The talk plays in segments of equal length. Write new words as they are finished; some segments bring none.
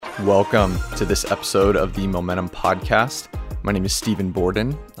Welcome to this episode of the Momentum Podcast. My name is Stephen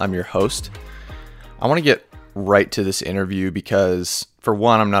Borden. I'm your host. I want to get right to this interview because, for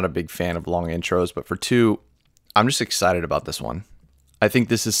one, I'm not a big fan of long intros, but for two, I'm just excited about this one. I think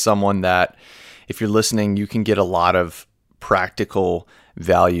this is someone that, if you're listening, you can get a lot of practical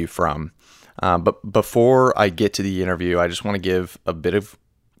value from. But before I get to the interview, I just want to give a bit of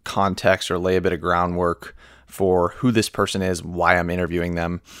context or lay a bit of groundwork for who this person is, why I'm interviewing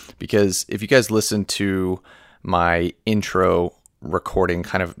them. Because if you guys listen to my intro recording,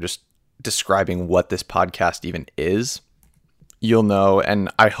 kind of just describing what this podcast even is, you'll know,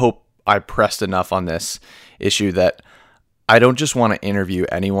 and I hope I pressed enough on this issue, that I don't just want to interview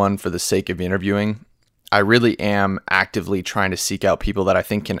anyone for the sake of interviewing. I really am actively trying to seek out people that I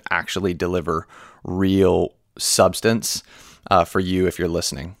think can actually deliver real substance for you if you're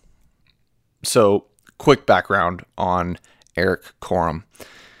listening. So, quick background on Eric Corum.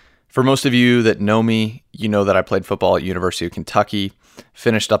 For most of you that know me, you know that I played football at University of Kentucky,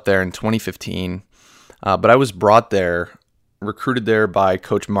 finished up there in 2015, but I was recruited there by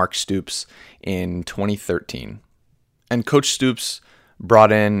Coach Mark Stoops in 2013. And Coach Stoops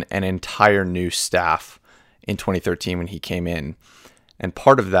brought in an entire new staff in 2013 when he came in. And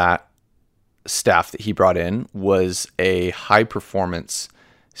part of that staff that he brought in was a high performance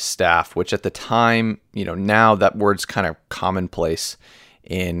staff, which at the time, now that word's kind of commonplace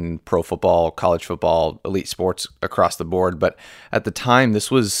in pro football, college football, elite sports across the board. But at the time, this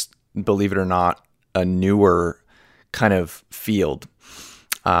was, believe it or not, a newer kind of field.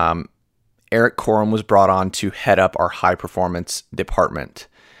 Eric Corum was brought on to head up our high performance department.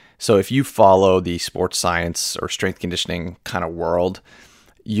 So if you follow the sports science or strength conditioning kind of world,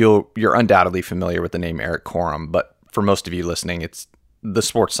 you're undoubtedly familiar with the name Eric Corum. But for most of you listening, it's the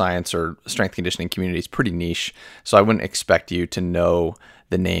sports science or strength conditioning community is pretty niche. So I wouldn't expect you to know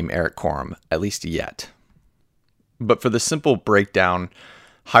the name Eric Corum, at least yet. But for the simple breakdown,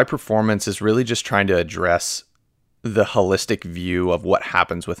 high performance is really just trying to address the holistic view of what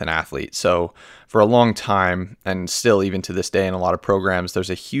happens with an athlete. So for a long time, and still even to this day in a lot of programs,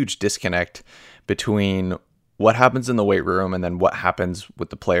 there's a huge disconnect between what happens in the weight room and then what happens with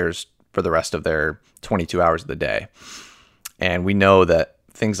the players for the rest of their 22 hours of the day. And we know that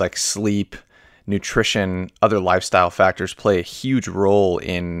things like sleep, nutrition, other lifestyle factors play a huge role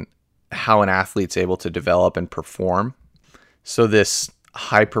in how an athlete's able to develop and perform. So this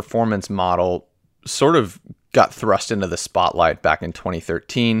high performance model sort of got thrust into the spotlight back in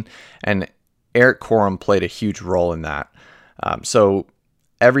 2013, and Eric Corum played a huge role in that. So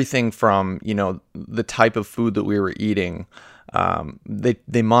everything from, the type of food that we were eating,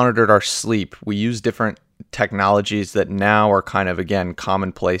 they monitored our sleep. We used different technologies that now are kind of, again,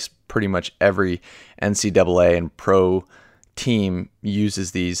 commonplace. Pretty much every NCAA and pro team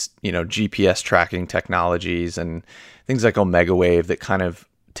uses these, GPS tracking technologies and things like Omega Wave that kind of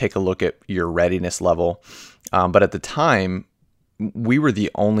take a look at your readiness level. But at the time, we were the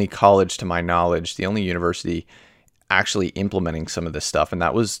only college, to my knowledge, the only university actually implementing some of this stuff. And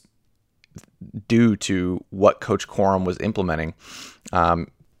that was due to what Coach Corum was implementing.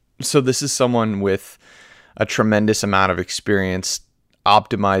 So this is someone with a tremendous amount of experience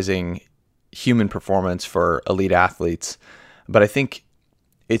optimizing human performance for elite athletes. But I think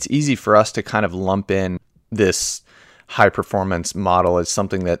it's easy for us to kind of lump in this high performance model as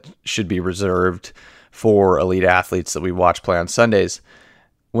something that should be reserved for elite athletes that we watch play on Sundays,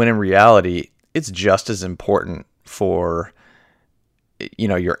 when in reality, it's just as important for,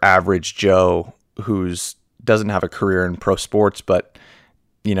 your average Joe who's doesn't have a career in pro sports, but,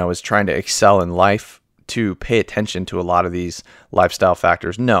 is trying to excel in life, to pay attention to a lot of these lifestyle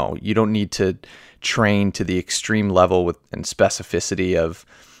factors. No, you don't need to train to the extreme level and specificity of,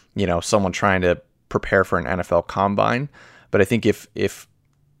 someone trying to prepare for an NFL combine. But I think if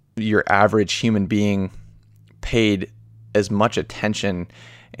your average human being paid as much attention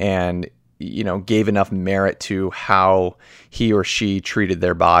and, gave enough merit to how he or she treated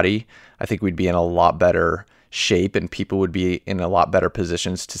their body, I think we'd be in a lot better shape and people would be in a lot better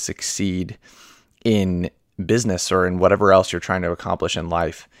positions to succeed in business or in whatever else you're trying to accomplish in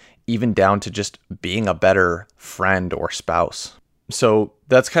life, even down to just being a better friend or spouse. So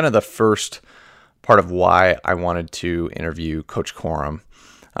that's kind of the first part of why I wanted to interview Coach Corum,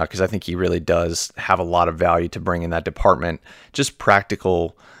 because I think he really does have a lot of value to bring in that department, just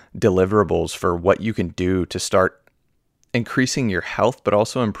practical deliverables for what you can do to start increasing your health, but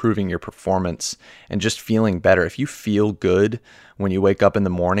also improving your performance and just feeling better. If you feel good when you wake up in the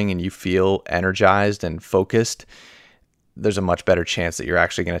morning and you feel energized and focused, there's a much better chance that you're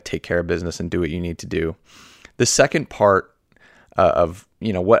actually going to take care of business and do what you need to do. The second part of,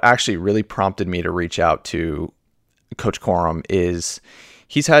 what actually really prompted me to reach out to Coach Corum is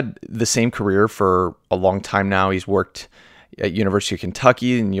he's had the same career for a long time now. He's worked at University of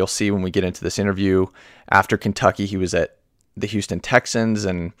Kentucky, and you'll see when we get into this interview, after Kentucky, he was at the Houston Texans,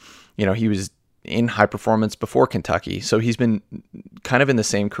 and, he was in high performance before Kentucky. So he's been kind of in the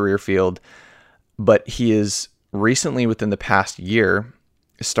same career field, but he is recently, within the past year,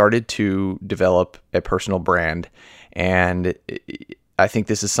 started to develop a personal brand. And I think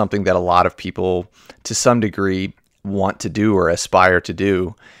this is something that a lot of people, to some degree, want to do or aspire to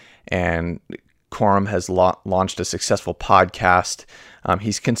do. And Corum has launched a successful podcast.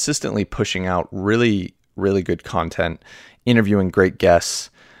 He's consistently pushing out really, really good content, interviewing great guests.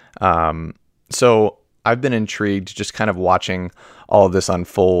 So I've been intrigued just kind of watching all of this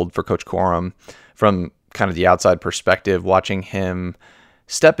unfold for Coach Corum from kind of the outside perspective, watching him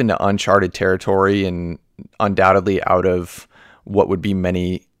step into uncharted territory and undoubtedly out of what would be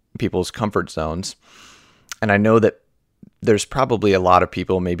many people's comfort zones. And I know that there's probably a lot of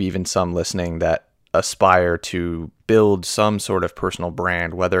people, maybe even some listening, that aspire to build some sort of personal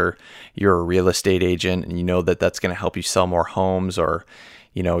brand, whether you're a real estate agent and you know that that's going to help you sell more homes, or,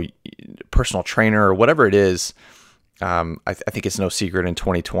 personal trainer, or whatever it is. I think it's no secret in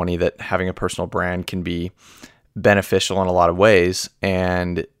 2020 that having a personal brand can be beneficial in a lot of ways.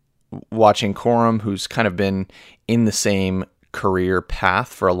 And watching Corum, who's kind of been in the same career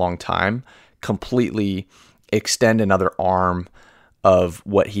path for a long time, completely extend another arm of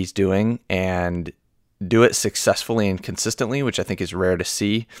what he's doing and do it successfully and consistently, which I think is rare to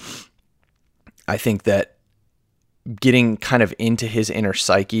see. I think that getting kind of into his inner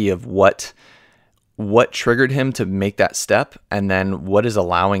psyche of what triggered him to make that step, and then what is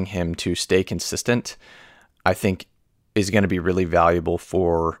allowing him to stay consistent, I think is going to be really valuable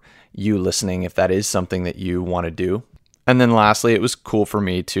for you listening if that is something that you want to do. And then lastly, it was cool for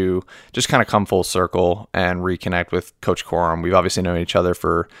me to just kind of come full circle and reconnect with Coach Corum. We've obviously known each other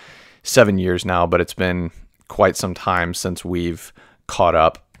for 7 years now, but it's been quite some time since we've caught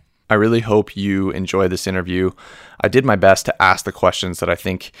up. I really hope you enjoy this interview. I did my best to ask the questions that I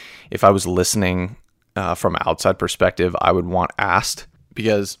think if I was listening from an outside perspective, I would want asked,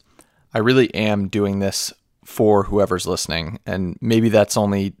 because I really am doing this for whoever's listening. And maybe that's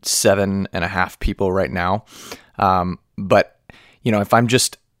only 7.5 people right now. But, if I'm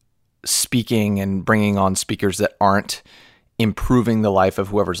just speaking and bringing on speakers that aren't improving the life of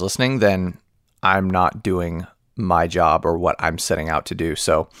whoever's listening, then I'm not doing my job or what I'm setting out to do.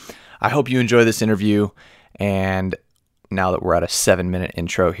 So I hope you enjoy this interview. And now that we're at a 7-minute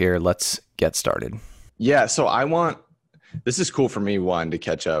intro here, let's get started. Yeah. So this is cool for me, one, to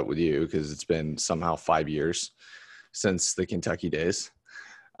catch up with you, because it's been somehow 5 years since the Kentucky days.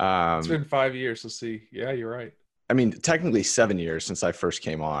 It's been 5 years. Let's see. Yeah, you're right. I mean, technically 7 years since I first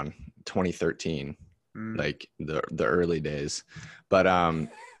came on, 2013, like the early days. But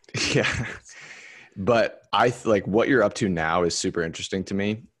yeah. But I like what you're up to now is super interesting to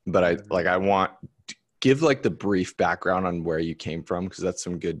me. But I want to give like the brief background on where you came from, because that's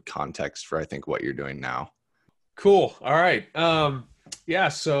some good context for I think what you're doing now. Cool. All right. Yeah.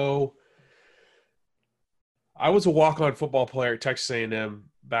 So I was a walk-on football player at Texas A&M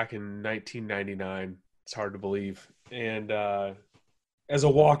back in 1999. It's hard to believe. And as a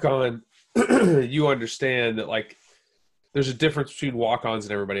walk-on, you understand that like there's a difference between walk-ons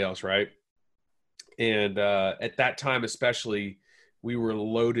and everybody else, right? And at that time, especially, we were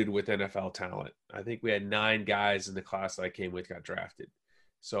loaded with NFL talent. I think we had 9 guys in the class that I came with got drafted.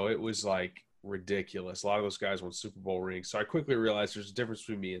 So it was like ridiculous. A lot of those guys won Super Bowl rings. So I quickly realized there's a difference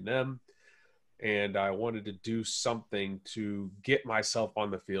between me and them. And I wanted to do something to get myself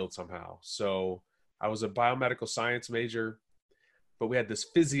on the field somehow. So I was a biomedical science major, but we had this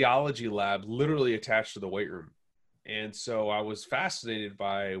physiology lab literally attached to the weight room. And so I was fascinated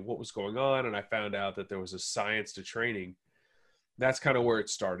by what was going on, and I found out that there was a science to training. That's kind of where it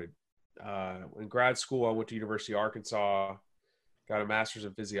started. In grad school, I went to University of Arkansas, got a master's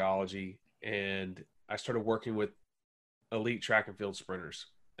in physiology, and I started working with elite track and field sprinters.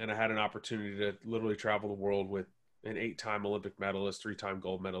 And I had an opportunity to literally travel the world with an 8-time Olympic medalist, 3-time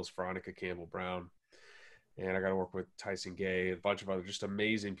gold medalist, Veronica Campbell-Brown. And I got to work with Tyson Gay, a bunch of other just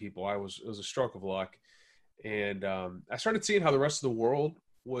amazing people. It was a stroke of luck. And I started seeing how the rest of the world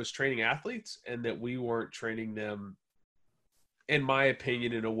was training athletes, and that we weren't training them, in my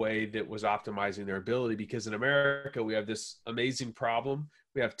opinion, in a way that was optimizing their ability. Because in America, we have this amazing problem.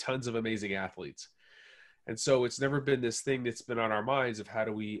 We have tons of amazing athletes. And so it's never been this thing that's been on our minds of how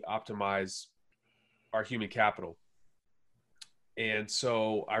do we optimize our human capital. And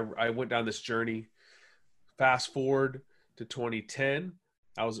so I went down this journey. Fast forward, to 2010,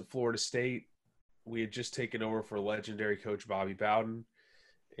 I was at Florida State. We had just taken over for legendary coach Bobby Bowden,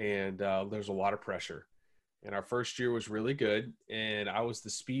 and there's a lot of pressure. And our first year was really good, and I was the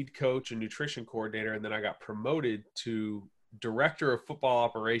speed coach and nutrition coordinator, and then I got promoted to director of football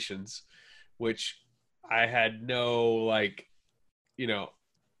operations, which I had no, like, you know,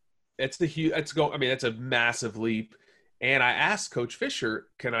 that's a massive leap. And I asked Coach Fisher,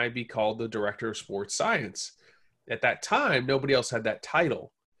 can I be called the director of sports science? At that time, nobody else had that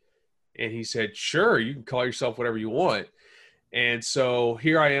title. And he said, sure, you can call yourself whatever you want. And so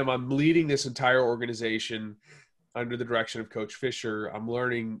here I am, I'm leading this entire organization under the direction of Coach Fisher. I'm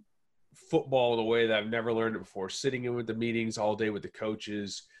learning football in a way that I've never learned it before, sitting in with the meetings all day with the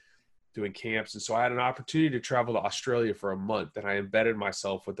coaches, doing camps. And so I had an opportunity to travel to Australia for a month, and I embedded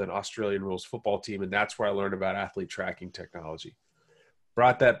myself with an Australian rules football team. And that's where I learned about athlete tracking technology.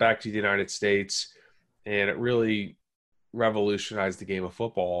 Brought that back to the United States, and it really revolutionized the game of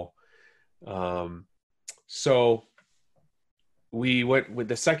football. So we went with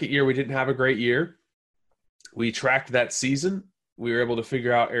the second year. We didn't have a great year. We tracked that season. We were able to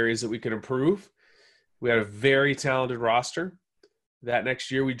figure out areas that we could improve. We had a very talented roster. That next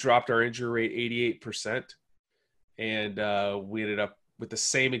year, we dropped our injury rate 88%, and we ended up with the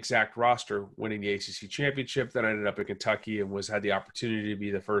same exact roster winning the ACC championship. Then I ended up in Kentucky and had the opportunity to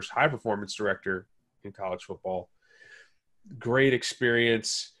be the first high-performance director in college football. Great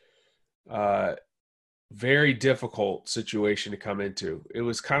experience. Very difficult situation to come into. It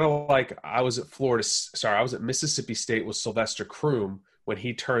was kind of like I was at Mississippi State with Sylvester Croom when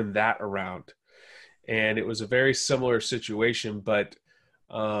he turned that around. And it was a very similar situation, but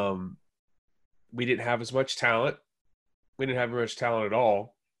we didn't have as much talent. We didn't have much talent at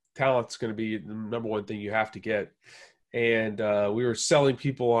all. Talent's going to be the number one thing you have to get. And we were selling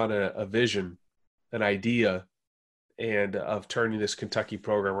people on a vision, an idea, and of turning this Kentucky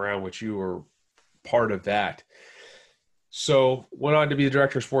program around, which you were part of that. So went on to be the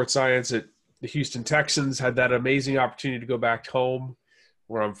director of sports science at the Houston Texans, had that amazing opportunity to go back home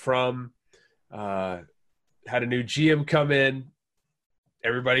where I'm from. Had a new GM come in.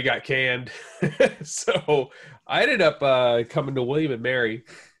 Everybody got canned. So I ended up coming to William & Mary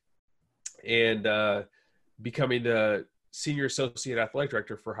and becoming the senior associate athletic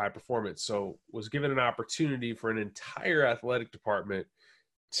director for high performance. So was given an opportunity for an entire athletic department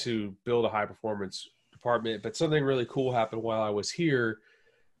to build a high performance department. But something really cool happened while I was here.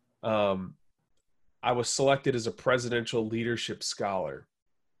 I was selected as a presidential leadership scholar.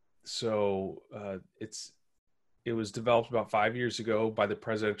 So it was developed about 5 years ago by the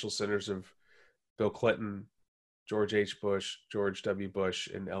presidential centers of Bill Clinton, George H. Bush, George W. Bush,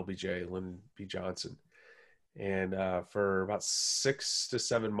 and LBJ, Lyndon B. Johnson. And for about 6 to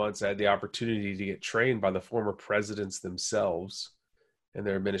 7 months, I had the opportunity to get trained by the former presidents themselves and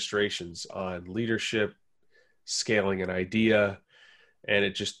their administrations on leadership, scaling an idea, and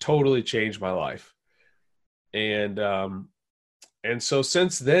it just totally changed my life. And so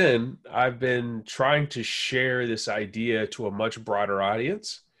since then, I've been trying to share this idea to a much broader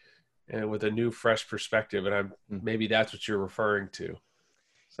audience and with a new, fresh perspective. And maybe that's what you're referring to.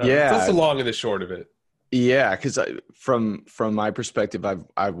 So yeah, that's the long and the short of it. Yeah, because from my perspective,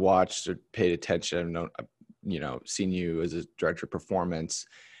 I've watched or paid attention. I've seen you as a director of performance,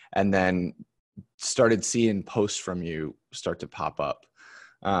 and then started seeing posts from you start to pop up.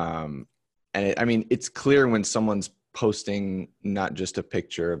 It's clear when someone's posting not just a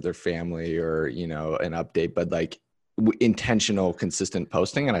picture of their family or, an update, but like intentional, consistent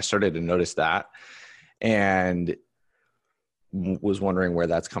posting. And I started to notice that and was wondering where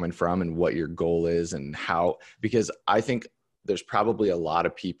that's coming from and what your goal is and how, because I think there's probably a lot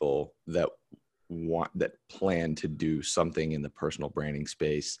of people that plan to do something in the personal branding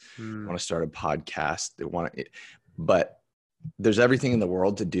space, want to start a podcast, but there's everything in the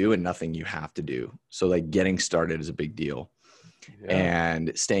world to do and nothing you have to do. So like getting started is a big deal,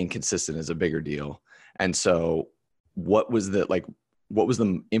 and staying consistent is a bigger deal. And so what was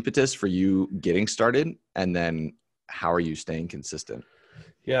the impetus for you getting started? And then how are you staying consistent?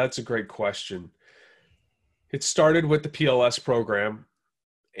 Yeah, that's a great question. It started with the PLS program,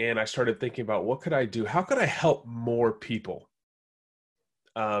 and I started thinking about what could I do? How could I help more people?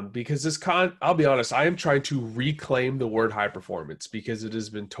 Because I'll be honest, I am trying to reclaim the word high performance because it has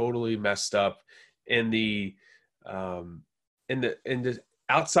been totally messed up in the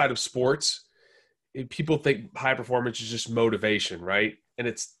outside of sports. People think high performance is just motivation, right? And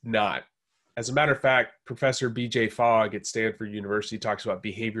it's not. As a matter of fact, Professor B.J. Fogg at Stanford University talks about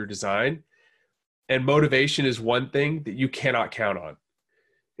behavior design, and motivation is one thing that you cannot count on.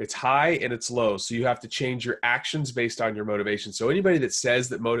 It's high and it's low. So you have to change your actions based on your motivation. So anybody that says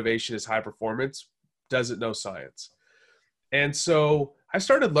that motivation is high performance doesn't know science. And so I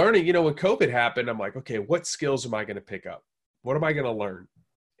started learning, when COVID happened, I'm like, okay, what skills am I going to pick up? What am I going to learn?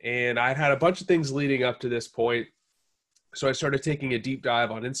 And I'd had a bunch of things leading up to this point. So I started taking a deep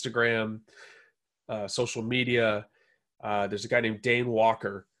dive on Instagram, social media. There's a guy named Dane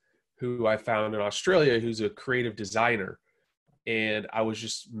Walker who I found in Australia who's a creative designer. And I was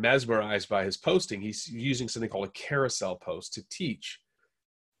just mesmerized by his posting. He's using something called a carousel post to teach.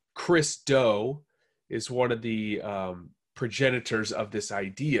 Chris Do is one of the progenitors of this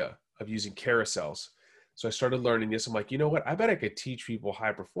idea of using carousels. So I started learning this. I'm like, you know what? I bet I could teach people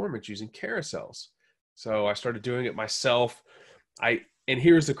high performance using carousels. So I started doing it myself. And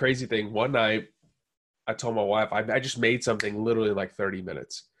here's the crazy thing. One night, I told my wife, I just made something literally like 30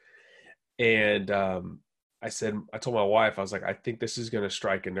 minutes. And I told my wife, I was like, I think this is going to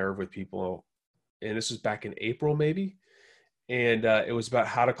strike a nerve with people. And this was back in April, maybe. And it was about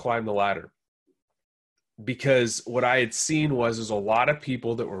how to climb the ladder. Because what I had seen was a lot of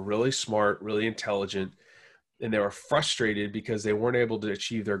people that were really smart, really intelligent, and they were frustrated because they weren't able to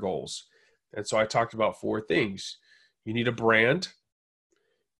achieve their goals. And so I talked about 4 things. You need a brand.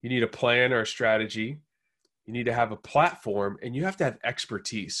 You need a plan or a strategy. You need to have a platform, and you have to have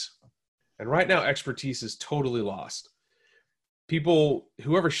expertise. And right now, expertise is totally lost.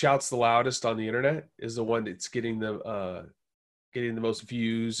 Whoever shouts the loudest on the internet is the one that's getting the most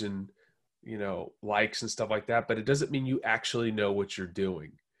views and, likes and stuff like that. But it doesn't mean you actually know what you're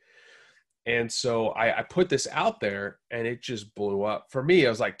doing. And so I put this out there and it just blew up. For me, it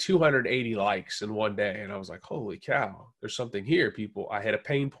was like 280 likes in one day. And I was like, holy cow, there's something here, people. I had a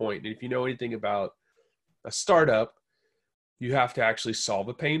pain point. And if you know anything about a startup, you have to actually solve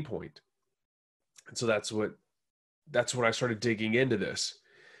a pain point. And so that's when I started digging into this.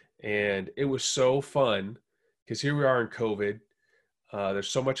 And it was so fun because here we are in COVID. There's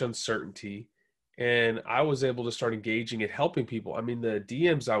so much uncertainty. And I was able to start engaging and helping people. I mean, the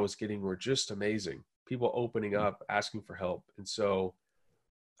DMs I was getting were just amazing. People opening up, asking for help. And so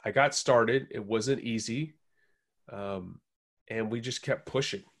I got started. It wasn't easy. And we just kept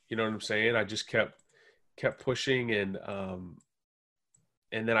pushing. You know what I'm saying? I just kept pushing. And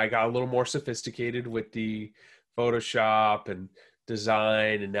then I got a little more sophisticated with the Photoshop and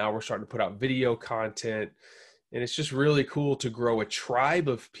design. And now we're starting to put out video content. And it's just really cool to grow a tribe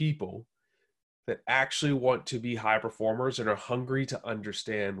of people that actually want to be high performers and are hungry to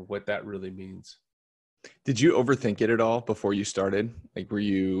understand what that really means. Did you overthink it at all before you started? Like, were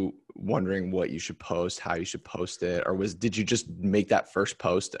you wondering what you should post, how you should post it? Or did you just make that first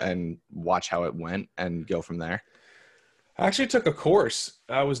post and watch how it went and go from there? I actually took a course.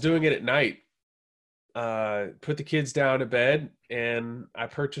 I was doing it at night. Put the kids down to bed and I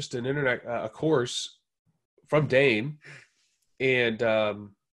purchased a course from Dane. And,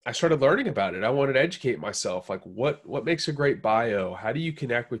 I started learning about it. I wanted to educate myself. Like what makes a great bio? How do you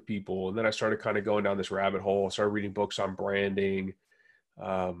connect with people? And then I started kind of going down this rabbit hole. I started reading books on branding.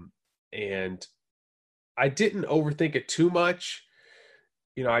 And I didn't overthink it too much.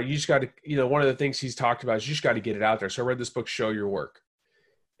 You just got to, one of the things he's talked about is you just got to get it out there. So I read this book, Show Your Work,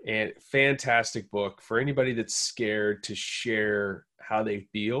 and fantastic book for anybody that's scared to share how they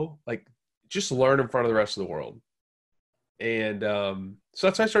feel. Like just learn in front of the rest of the world. And so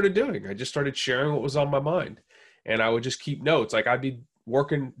that's what I started doing. I just started sharing what was on my mind. And I would just keep notes. Like I'd be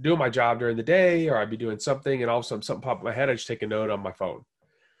doing my job during the day, or I'd be doing something, and all of a sudden something popped in my head. I just take a note on my phone.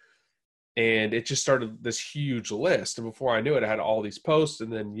 And it just started this huge list. And before I knew it, I had all these posts.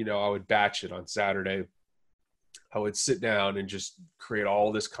 And then, I would batch it on Saturday. I would sit down and just create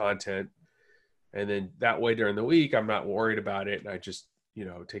all this content. And then that way during the week, I'm not worried about it. And I just,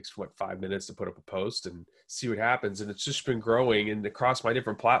 it takes 5 minutes to put up a post and see what happens. And it's just been growing. And across my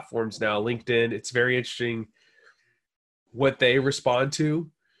different platforms now, LinkedIn, it's very interesting what they respond to,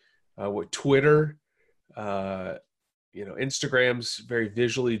 what Twitter, Instagram's very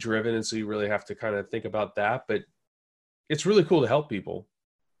visually driven. And so you really have to kind of think about that, but it's really cool to help people.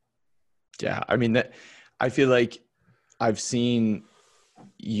 Yeah. I mean, I feel like I've seen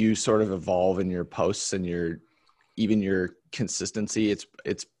you sort of evolve in your posts and even your consistency.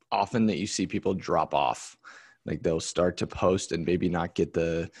 It's often that you see people drop off. Like they'll start to post and maybe not get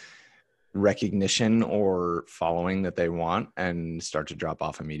the recognition or following that they want and start to drop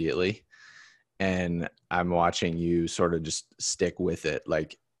off immediately. And I'm watching you sort of just stick with it.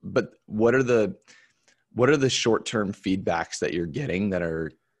 Like, but what are the short-term feedbacks that you're getting that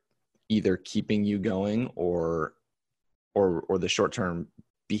are either keeping you going or the short-term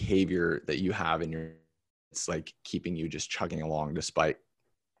behavior that you have in it's like keeping you just chugging along despite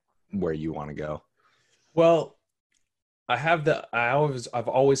where you want to go? Well, I've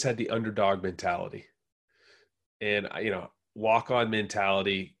always had the underdog mentality, and walk on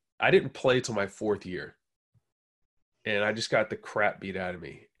mentality. I didn't play till my 4th year, and I just got the crap beat out of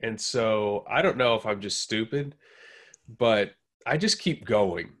me. And so I don't know if I'm just stupid, but I just keep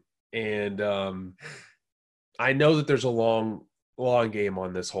going. And I know that there's a long game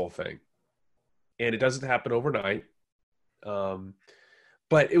on this whole thing, and it doesn't happen overnight.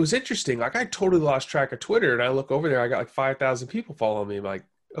 But it was interesting. Like, I totally lost track of Twitter, and I look over there, I got like 5,000 people following me. I'm like,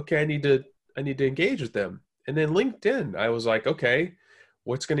 okay, I need to engage with them. And then LinkedIn, I was like, okay,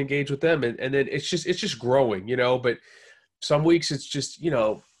 what's going to engage with them? And then it's just growing, but some weeks it's just,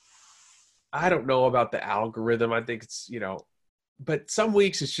 I don't know about the algorithm. I think it's, but some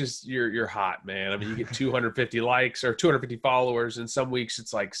weeks it's just you're hot, man. I mean, you get 250 likes or 250 followers, and some weeks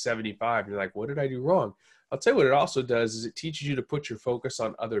it's like 75. You're like, what did I do wrong? I'll tell you what it also does is it teaches you to put your focus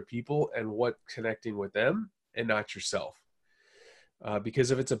on other people and what connecting with them and not yourself.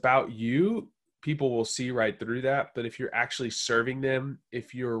 Because if it's about you, people will see right through that. But if you're actually serving them,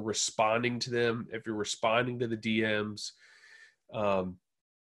 if you're responding to them, if you're responding to the DMs,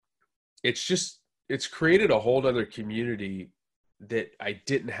 it's created a whole other community that I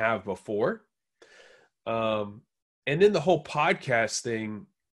didn't have before. And then the whole podcast thing,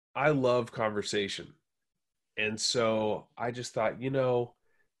 I love conversation. And so I just thought,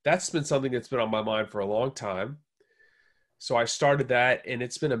 that's been something that's been on my mind for a long time. So I started that, and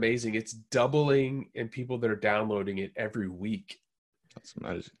it's been amazing. It's doubling in people that are downloading it every week. That's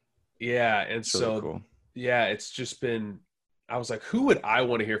amazing. Yeah. And that's really cool. Yeah, it's just been, I was like, who would I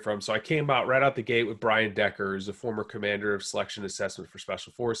want to hear from? So I came out right out the gate with Brian Decker, who's a former commander of selection assessment for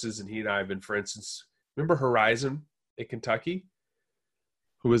Special Forces. And he and I have been friends since, remember Horizon in Kentucky?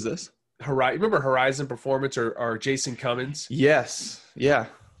 Who is this? Remember Horizon Performance or Jason Cummins? Yes. Yeah.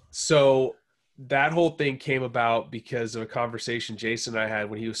 So that whole thing came about because of a conversation Jason and I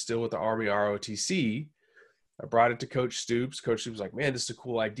had when he was still with the Army ROTC. I brought it to Coach Stoops. Coach Stoops was like, man, this is a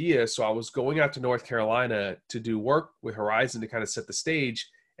cool idea. So I was going out to North Carolina to do work with Horizon to kind of set the stage,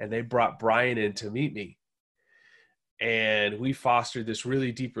 and they brought Brian in to meet me. And we fostered this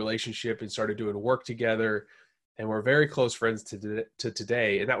really deep relationship and started doing work together. And we're very close friends to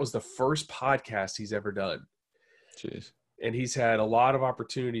today. And that was the first podcast he's ever done. Jeez. And he's had a lot of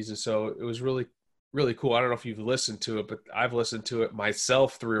opportunities. And so it was really, really cool. I don't know if you've listened to it, but I've listened to it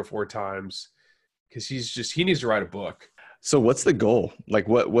myself 3 or 4 times because he needs to write a book. So what's the goal? Like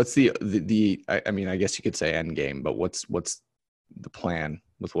what's the I mean, I guess you could say end game, but what's the plan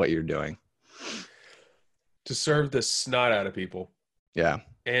with what you're doing? To serve the snot out of people. Yeah.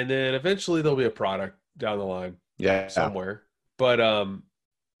 And then eventually there'll be a product down the line. Yeah. Somewhere. But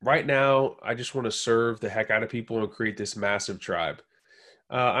right now I just want to serve the heck out of people and create this massive tribe.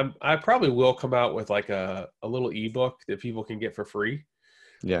 I probably will come out with like a little ebook that people can get for free.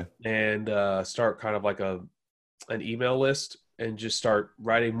 Yeah. And start kind of like an email list and just start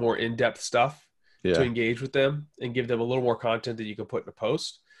writing more in-depth stuff to engage with them and give them a little more content that you can put in a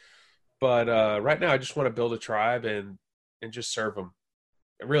post. But right now I just want to build a tribe and just serve them.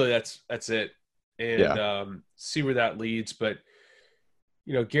 And really that's it. And see where that leads. But,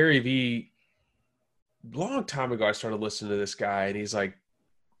 Gary Vee, long time ago, I started listening to this guy, and he's like,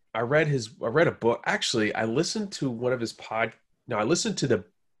 I read a book. Actually, I listened to one of his I listened to the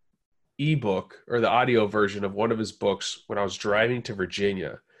ebook or the audio version of one of his books when I was driving to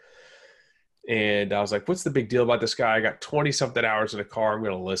Virginia. And I was like, what's the big deal about this guy? I got 20 something hours in a car. I'm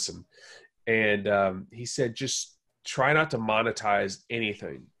going to listen. And he said, just try not to monetize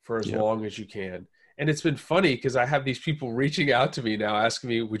anything for as long as you can. And it's been funny because I have these people reaching out to me now asking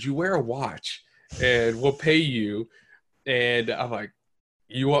me, would you wear a watch and we'll pay you? And I'm like,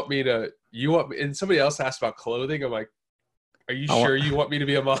 you want me, and somebody else asked about clothing. I'm like, are you sure you want me to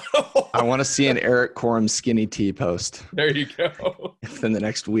be a model? I want to see an Eric Corum skinny tee post. There you go. Within the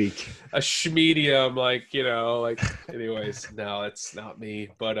next week. A schmedium, anyways, no, it's not me.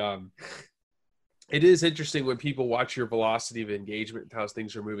 But it is interesting when people watch your velocity of engagement and how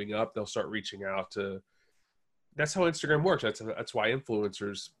things are moving up, they'll start reaching out to. That's how Instagram works. That's why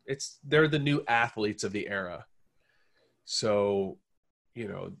influencers, they're the new athletes of the era. So,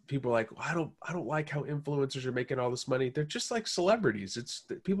 people are like, well, I don't like how influencers are making all this money. They're just like celebrities.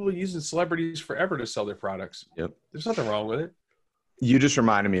 People are using celebrities forever to sell their products. Yep. There's nothing wrong with it. You just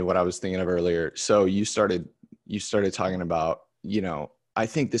reminded me of what I was thinking of earlier. So you started talking about, I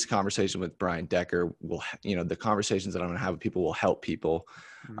think this conversation with Brian Decker will, the conversations that I'm going to have with people will help people.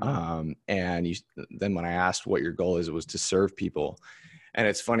 Mm-hmm. And then when I asked what your goal is, it was to serve people. And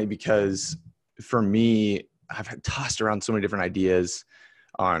it's funny because for me, I've tossed around so many different ideas.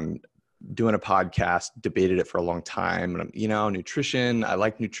 on doing a podcast, debated it for a long time. And nutrition, I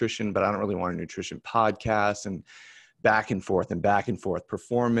like nutrition, but I don't really want a nutrition podcast, and back and forth,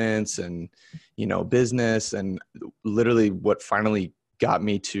 performance and, business. And literally what finally got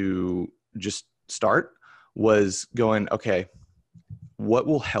me to just start was going, okay, what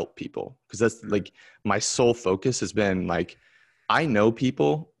will help people? Because that's like my sole focus has been like, I know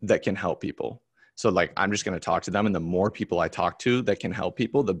people that can help people. So like, I'm just going to talk to them. And the more people I talk to that can help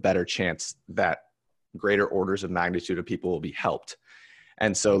people, the better chance that greater orders of magnitude of people will be helped.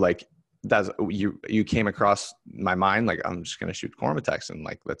 And so like, that's you came across my mind. Like, I'm just going to shoot Corm a text and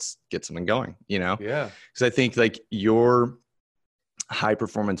like, let's get something going, Yeah. Cause I think like your high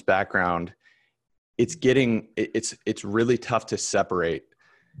performance background, it's really tough to separate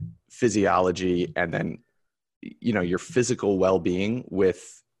physiology and then, your physical well-being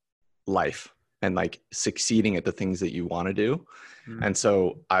with life and like succeeding at the things that you want to do. And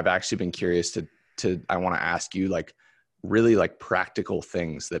so I've actually been curious I want to ask you like really like practical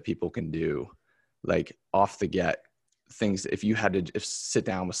things that people can do, like off the get things. If you had to sit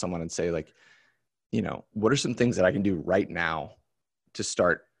down with someone and say like, what are some things that I can do right now to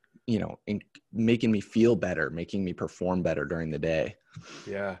start, making me feel better, making me perform better during the day?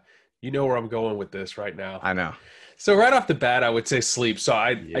 Yeah. You know where I'm going with this right now. I know. So right off the bat, I would say sleep. So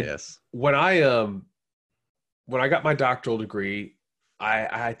when I got my doctoral degree,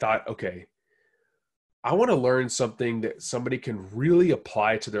 I thought, okay, I want to learn something that somebody can really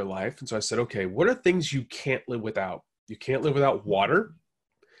apply to their life. And so I said, okay, what are things you can't live without? You can't live without water.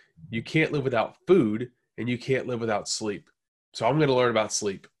 You can't live without food, and you can't live without sleep. So I'm going to learn about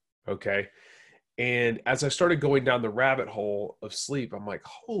sleep. Okay. And as I started going down the rabbit hole of sleep, I'm like,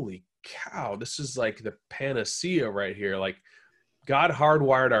 holy cow, this is like the panacea right here. Like, God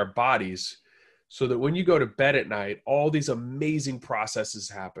hardwired our bodies so that when you go to bed at night, all these amazing processes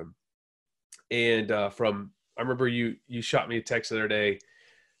happen. And I remember you shot me a text the other day,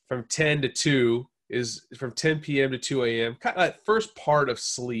 from 10 to 2 is from 10 p.m. to 2 a.m. Kind of that first part of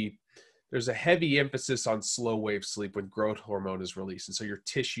sleep, there's a heavy emphasis on slow wave sleep when growth hormone is released. And so your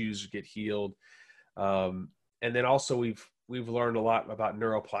tissues get healed. And then also we've learned a lot about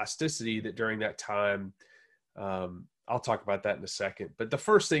neuroplasticity that during that time, I'll talk about that in a second. But the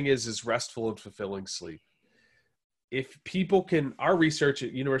first thing is restful and fulfilling sleep. If people can, our research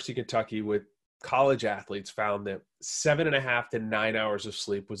at University of Kentucky with college athletes found that 7.5 to 9 hours of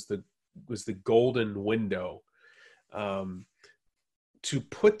sleep was the golden window to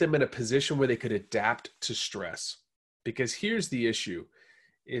put them in a position where they could adapt to stress. Because here's the issue,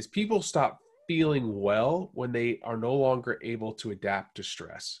 is people stop feeling well when they are no longer able to adapt to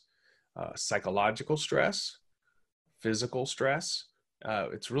stress. Psychological stress, physical stress,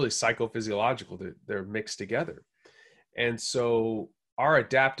 it's really psychophysiological. They're mixed together. And so our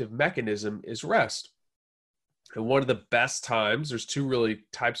adaptive mechanism is rest. And one of the best times, there's two really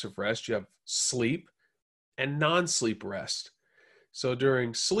types of rest. You have sleep and non-sleep rest. So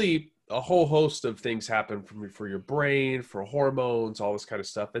during sleep, a whole host of things happen for your brain, for hormones, all this kind of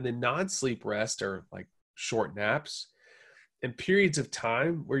stuff. And then non-sleep rest are like short naps and periods of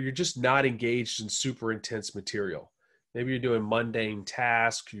time where you're just not engaged in super intense material. Maybe you're doing mundane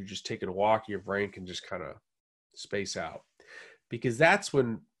tasks, you're just taking a walk, your brain can just kind of space out, because that's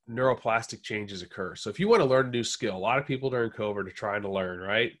when neuroplastic changes occur. So if you want to learn a new skill, a lot of people during COVID are trying to learn,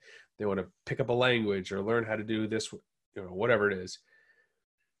 right? They want to pick up a language or learn how to do this, whatever it is.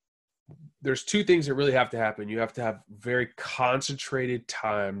 There's two things that really have to happen. You have to have very concentrated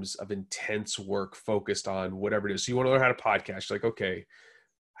times of intense work focused on whatever it is. So you want to learn how to podcast. You're like, okay,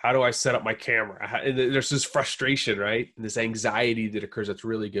 how do I set up my camera? And there's this frustration, right? And this anxiety that occurs that's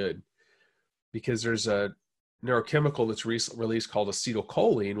really good, because there's a neurochemical that's released called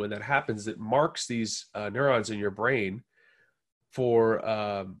acetylcholine. When that happens, it marks these neurons in your brain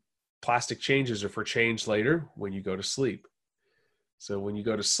for plastic changes or for change later when you go to sleep. So when you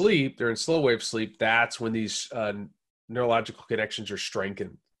go to sleep, during slow wave sleep, that's when these neurological connections are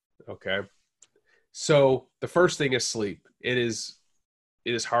strengthened. Okay. So the first thing is sleep. It is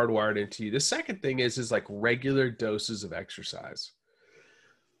hardwired into you. The second thing is like regular doses of exercise.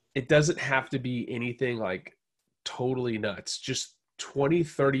 It doesn't have to be anything like totally nuts, just 20,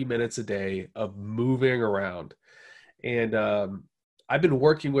 30 minutes a day of moving around. And I've been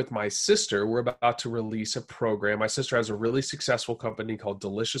working with my sister. We're about to release a program. My sister has a really successful company called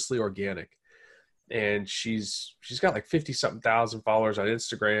Deliciously Organic. And she's got like 50-something thousand followers on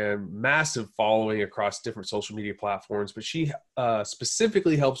Instagram, massive following across different social media platforms. But she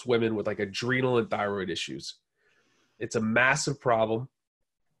specifically helps women with like adrenal and thyroid issues. It's a massive problem.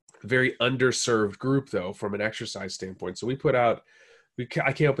 Very underserved group, though, from an exercise standpoint. So we put out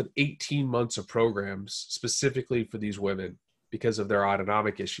I came up with 18 months of programs specifically for these women because of their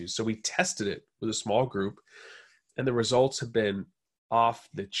autonomic issues. So we tested it with a small group, and the results have been off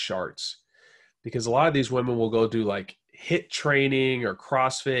the charts, because a lot of these women will go do like HIIT training or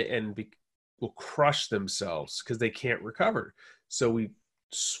CrossFit and will crush themselves because they can't recover. So we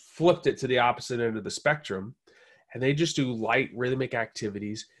flipped it to the opposite end of the spectrum, and they just do light rhythmic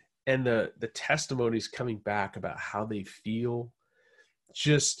activities, and the testimonies coming back about how they feel,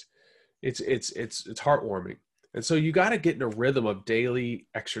 just it's heartwarming. And so you got to get in a rhythm of daily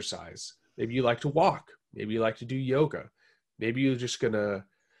exercise. Maybe you like to walk, maybe you like to do yoga, maybe you're just gonna,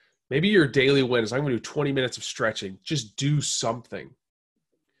 maybe your daily win is I'm gonna do 20 minutes of stretching. Just do something.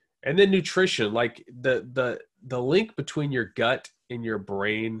 And then nutrition, like the link between your gut and your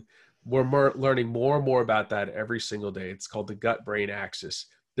brain, we're learning more and more about that every single day. It's called the gut-brain axis.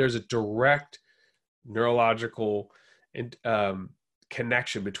 There's a direct neurological and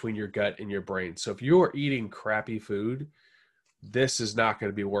connection between your gut and your brain. So if you're eating crappy food, this is not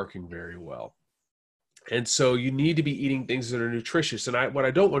going to be working very well. And so you need to be eating things that are nutritious. And what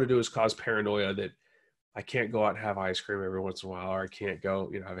I don't want to do is cause paranoia that I can't go out and have ice cream every once in a while, or I can't go,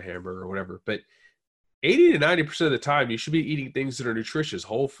 have a hamburger or whatever. But 80 to 90% of the time, you should be eating things that are nutritious,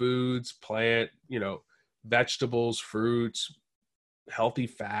 whole foods, plant, vegetables, fruits, healthy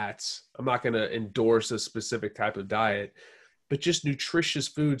fats. I'm not going to endorse a specific type of diet, but just nutritious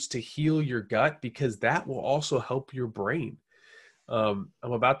foods to heal your gut, because that will also help your brain. I'm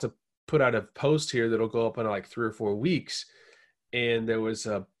about to put out a post here that'll go up in like 3 or 4 weeks. And there was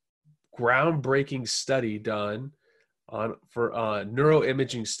a groundbreaking study done for a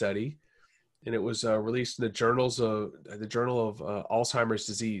neuroimaging study. And it was released in the Journal of Alzheimer's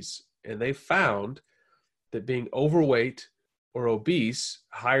Disease. And they found that being overweight or obese,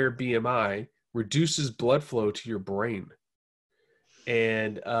 higher BMI, reduces blood flow to your brain.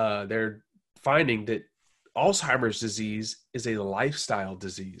 And they're finding that Alzheimer's disease is a lifestyle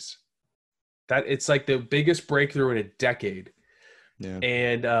disease. That it's like the biggest breakthrough in a decade. Yeah.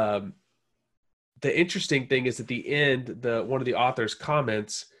 And the interesting thing is at the end, one of the authors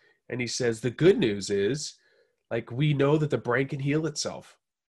comments, and he says, the good news is, like, we know that the brain can heal itself.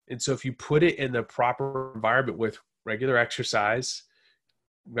 And so if you put it in the proper environment with regular exercise,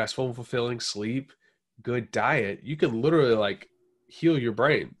 restful and fulfilling sleep, good diet, you can literally like heal your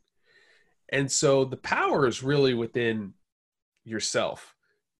brain. And so the power is really within yourself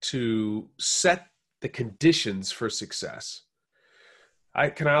to set the conditions for success. I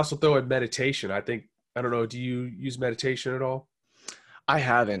also throw in meditation. I don't know, do you use meditation at all? I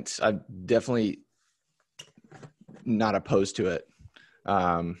haven't. I'm definitely not opposed to it.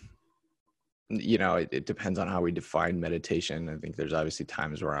 It depends on how we define meditation. I think there's obviously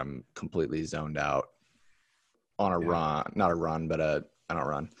times where I'm completely zoned out on a run, not a run, but I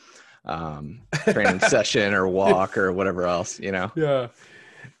don't run, training session or walk or whatever else, Yeah.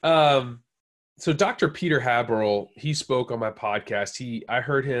 So Dr. Peter Haberl, he spoke on my podcast. I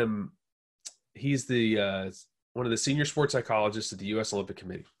heard him. He's the one of the senior sports psychologists at the U.S. Olympic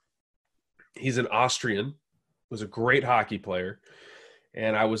Committee. He's an Austrian, was a great hockey player.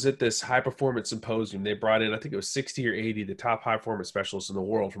 And I was at this high performance symposium. They brought in, I think it was 60 or 80, the top high performance specialists in the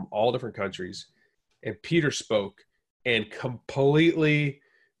world from all different countries. And Peter spoke and completely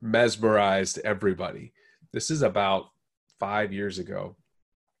mesmerized everybody. This is about 5 years ago.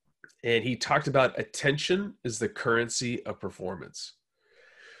 And he talked about attention is the currency of performance.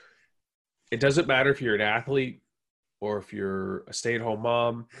 It doesn't matter if you're an athlete or if you're a stay-at-home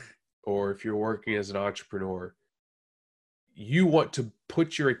mom or if you're working as an entrepreneur. You want to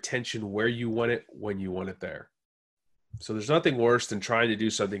put your attention where you want it, when you want it there. So there's nothing worse than trying to do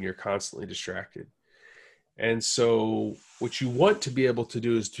something you're constantly distracted. And so what you want to be able to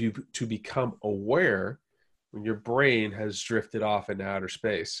do is to become aware when your brain has drifted off into outer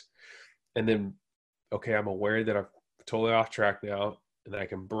space. And then, okay, I'm aware that I'm totally off track now, and I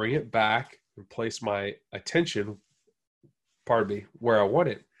can bring it back and place my attention, where I want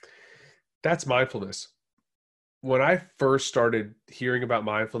it. That's mindfulness. When I first started hearing about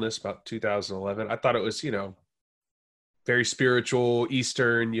mindfulness about 2011, I thought it was, very spiritual,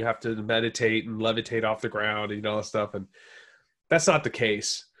 Eastern, you have to meditate and levitate off the ground and all that stuff. And that's not the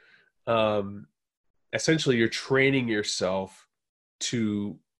case. Essentially, you're training yourself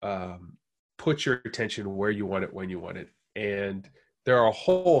to put your attention where you want it, when you want it. And there are a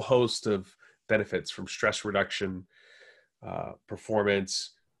whole host of benefits, from stress reduction,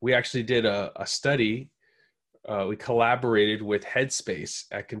 performance. We actually did a study. We collaborated with Headspace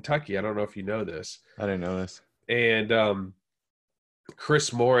at Kentucky. I don't know if you know this. I didn't know this. And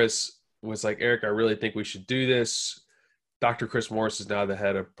Chris Morris was like, Eric, I really think we should do this. Dr. Chris Morris is now the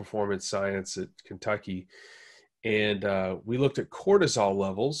head of performance science at Kentucky. And we looked at cortisol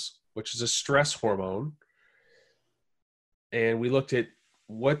levels, which is a stress hormone. And we looked at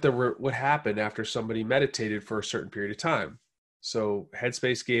what happened after somebody meditated for a certain period of time. So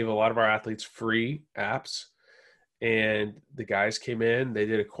Headspace gave a lot of our athletes free apps, and the guys came in, they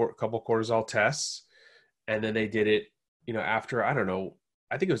did a couple cortisol tests, and then they did it, after, I don't know,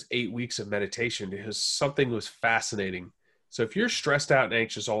 I think it was 8 weeks of meditation, because something was fascinating. So if you're stressed out and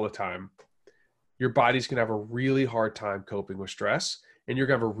anxious all the time, your body's going to have a really hard time coping with stress, and you're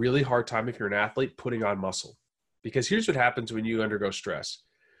going to have a really hard time, if you're an athlete, putting on muscle. Because here's what happens when you undergo stress.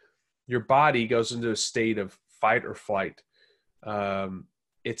 Your body goes into a state of fight or flight.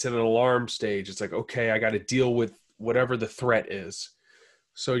 It's in an alarm stage. It's like, okay, I got to deal with whatever the threat is.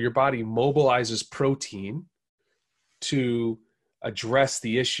 So your body mobilizes protein to address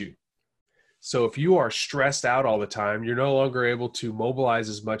the issue. So if you are stressed out all the time, you're no longer able to mobilize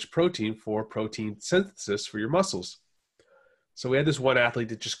as much protein for protein synthesis for your muscles. So we had this one athlete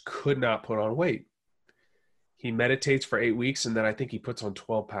that just could not put on weight. He meditates for 8 weeks, and then I think he puts on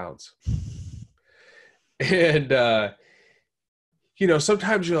 12 pounds. And,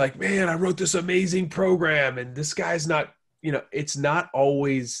 sometimes you're like, man, I wrote this amazing program, and this guy's not, it's not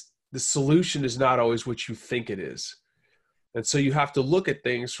always, the solution is not always what you think it is. And so you have to look at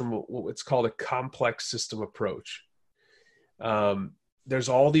things from what's called a complex system approach. There's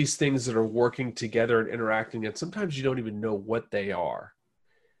all these things that are working together and interacting, and sometimes you don't even know what they are.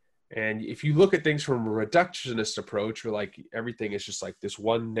 And if you look at things from a reductionist approach, where like everything is just like this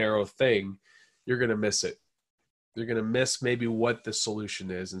one narrow thing, you're going to miss it. You're going to miss maybe what the solution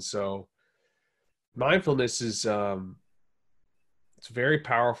is. And so mindfulness is, it's very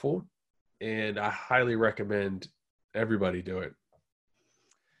powerful, and I highly recommend everybody do it.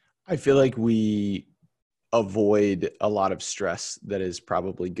 I feel like we avoid a lot of stress that is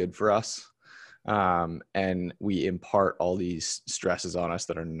probably good for us. And we impart all these stresses on us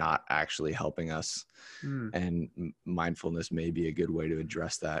that are not actually helping us. And mindfulness may be a good way to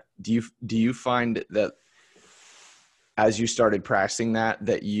address that. Do you find that as you started practicing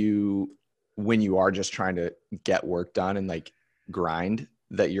that you, when you are just trying to get work done and like grind,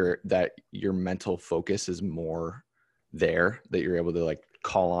 that your mental focus is more there, that you're able to like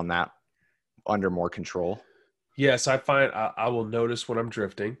call on that under more control? Yes, I find I will notice when I'm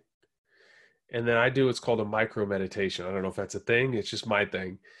drifting. And then I do what's called a micro meditation. I don't know if that's a thing. It's just my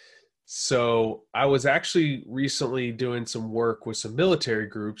thing. So I was actually recently doing some work with some military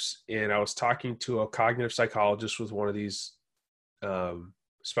groups, and I was talking to a cognitive psychologist with one of these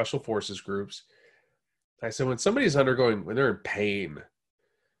special forces groups. I said, when they're in pain,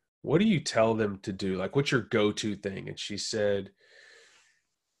 what do you tell them to do? Like, what's your go-to thing? And she said,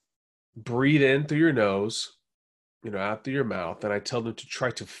 breathe in through your nose, out through your mouth. And I tell them to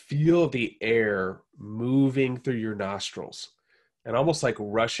try to feel the air moving through your nostrils and almost like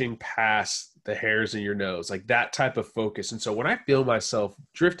rushing past the hairs in your nose, like that type of focus. And so when I feel myself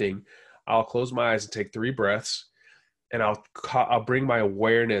drifting, I'll close my eyes and take 3 breaths, and I'll bring my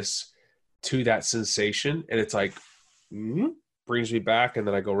awareness to that sensation. And it's like, brings me back. And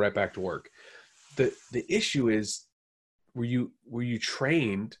then I go right back to work. The issue is, were you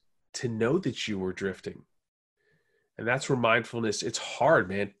trained to know that you were drifting? And that's where mindfulness, it's hard,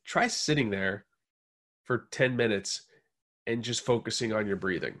 man. Try sitting there for 10 minutes and just focusing on your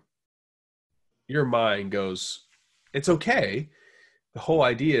breathing. Your mind goes, it's okay. The whole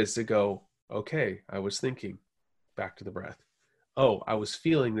idea is to go, okay, I was thinking, back to the breath. Oh, I was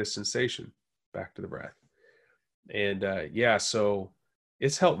feeling this sensation, back to the breath. And so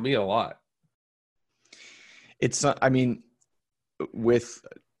it's helped me a lot. It's, I mean, with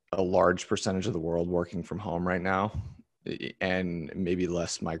a large percentage of the world working from home right now, and maybe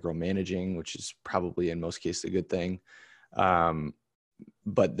less micromanaging, which is probably in most cases a good thing.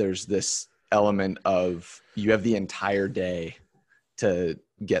 But there's this element of, you have the entire day to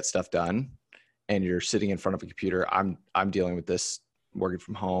get stuff done, and you're sitting in front of a computer. I'm dealing with this working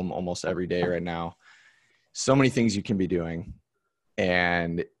from home almost every day right now. So many things you can be doing,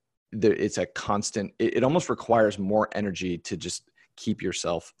 and it's a constant, it almost requires more energy to just keep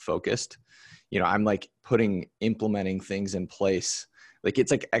yourself focused. I'm like implementing things in place. Like,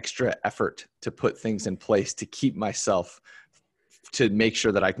 it's like extra effort to put things in place to keep myself, to make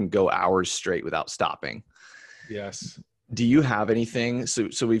sure that I can go hours straight without stopping. Yes. Do you have anything?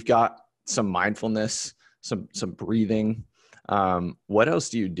 So we've got some mindfulness, some breathing. What else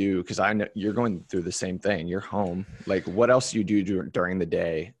do you do? Because I know you're going through the same thing. You're home. Like, what else do you do during the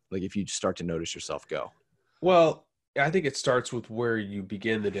day? Like, if you start to notice yourself go. Well, I think it starts with where you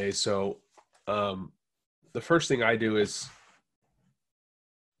begin the day. So the first thing I do is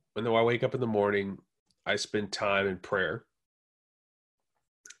when I wake up in the morning, I spend time in prayer.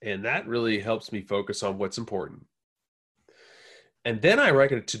 And that really helps me focus on what's important. And then I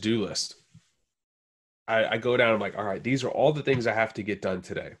write a to-do list. I go down, I'm like, all right, these are all the things I have to get done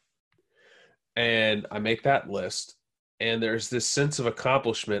today. And I make that list. And there's this sense of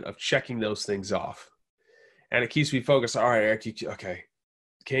accomplishment of checking those things off. And it keeps me focused. All right, Eric, okay,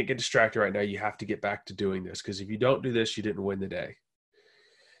 can't get distracted right now. You have to get back to doing this, because if you don't do this, you didn't win the day.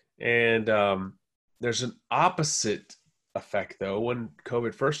 And there's an opposite effect, though. When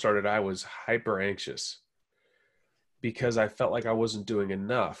COVID first started, I was hyper anxious because I felt like I wasn't doing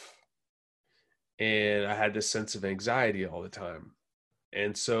enough. And I had this sense of anxiety all the time.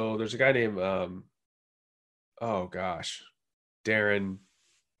 And so there's a guy named, Darren.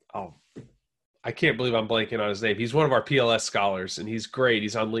 Oh, I can't believe I'm blanking on his name. He's one of our PLS scholars, and he's great.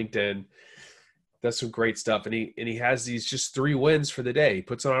 He's on LinkedIn, does some great stuff. And he has these just 3 wins for the day. He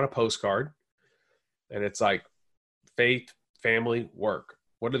puts it on a postcard, and it's like faith, family, work.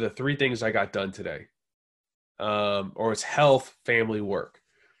 What are the 3 things I got done today? Or it's health, family, work.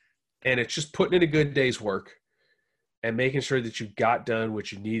 And it's just putting in a good day's work and making sure that you got done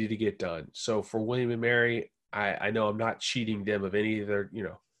what you needed to get done. So for William and Mary, I know I'm not cheating them of any of their,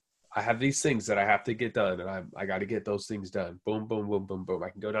 I have these things that I have to get done, and I got to get those things done. Boom, boom, boom, boom, boom. I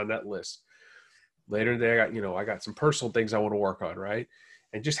can go down that list. Later in the day, I got some personal things I want to work on, right?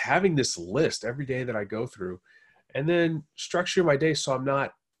 And just having this list every day that I go through, and then structure my day so I'm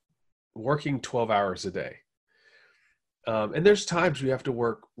not working 12 hours a day. And there's times you have to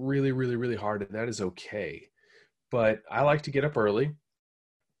work really, really, really hard, and that is okay. But I like to get up early.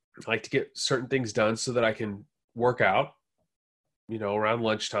 I like to get certain things done so that I can work out, around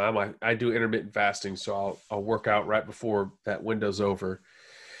lunchtime. I do intermittent fasting, so I'll work out right before that window's over.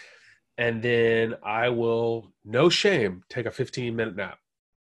 And then I will, no shame, take a 15-minute nap.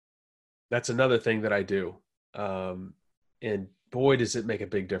 That's another thing that I do. And boy, does it make a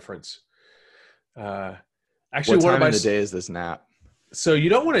big difference. Actually, what time of the day is this nap? So you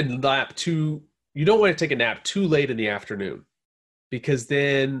don't want to take a nap too late in the afternoon, because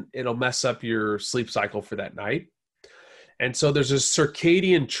then it'll mess up your sleep cycle for that night. And so there's a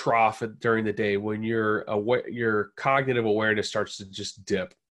circadian trough during the day when your cognitive awareness starts to just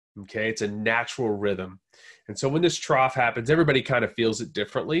dip. Okay. It's a natural rhythm. And so when this trough happens, everybody kind of feels it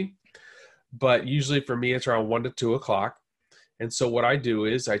differently, but usually for me, it's around 1 to 2 o'clock. And so what I do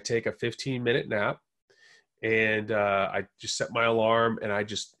is I take a 15-minute nap, and I just set my alarm, and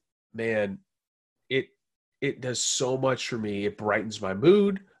it does so much for me. It brightens my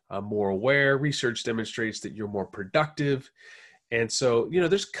mood. I'm more aware. Research demonstrates that you're more productive. And so,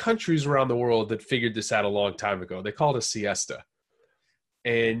 there's countries around the world that figured this out a long time ago. They call it a siesta.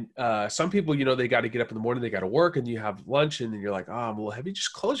 And some people, they got to get up in the morning, they got to work, and you have lunch, and then you're like, oh, I'm a little heavy.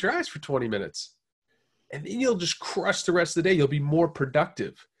 Just close your eyes for 20 minutes. And then you'll just crush the rest of the day. You'll be more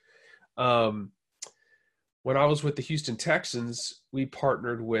productive. When I was with the Houston Texans, we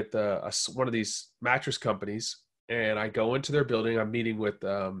partnered with one of these mattress companies, and I go into their building. I'm meeting with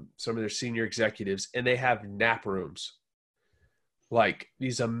some of their senior executives, and they have nap rooms, like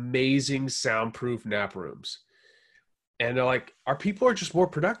these amazing soundproof nap rooms. And they're like, our people are just more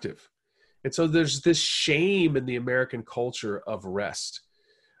productive. And so there's this shame in the American culture of rest.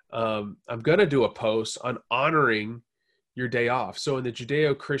 I'm going to do a post on honoring your day off. So in the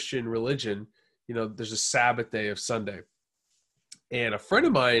Judeo-Christian religion, there's a Sabbath day of Sunday. And a friend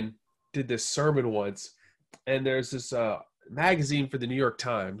of mine did this sermon once, and there's this magazine for the New York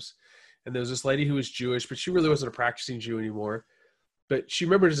Times. And there was this lady who was Jewish, but she really wasn't a practicing Jew anymore. But she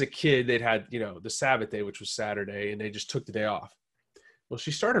remembered as a kid, they'd had, the Sabbath day, which was Saturday, and they just took the day off. Well,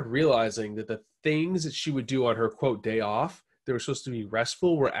 she started realizing that the things that she would do on her, quote, day off, that were supposed to be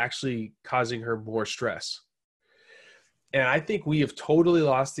restful, were actually causing her more stress. And I think we have totally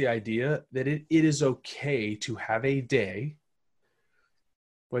lost the idea that it is okay to have a day,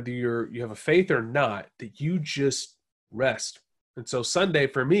 whether you have a faith or not, that you just rest. And so Sunday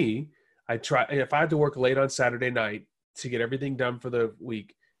for me, if I had to work late on Saturday night to get everything done for the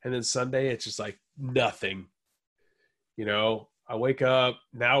week, and then Sunday, it's just like nothing. I wake up,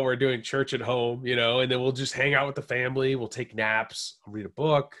 now we're doing church at home, and then we'll just hang out with the family. We'll take naps. I'll read a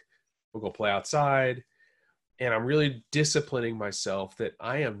book. We'll go play outside. And I'm really disciplining myself that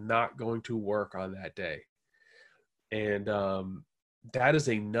I am not going to work on that day. And that is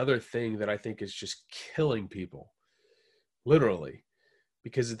another thing that I think is just killing people, literally,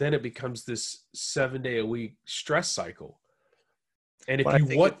 because then it becomes this 7-day-a-week stress cycle. And if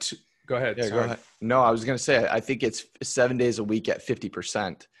you want to, go ahead. Yeah, go ahead. No, I was going to say, I think it's 7 days a week at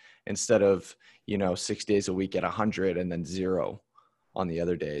 50%. instead of, 6 days a week at 100 and then 0 on the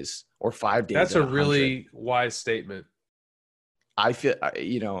other days, or 5 days That's at a 100. really wise statement. I feel,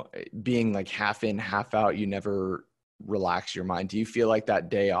 being like half in, half out, you never relax your mind. Do you feel like that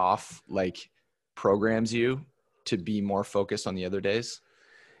day off, like, programs you to be more focused on the other days?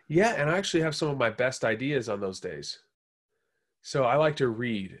 Yeah, and I actually have some of my best ideas on those days. So I like to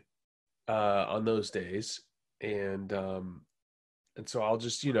read on those days, and so I'll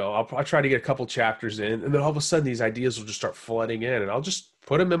just, I'll try to get a couple chapters in, and then all of a sudden these ideas will just start flooding in, and I'll just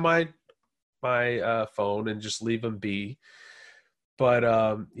put them in my phone and just leave them be. But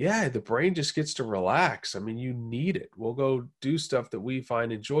yeah, the brain just gets to relax. I mean, you need it. We'll go do stuff that we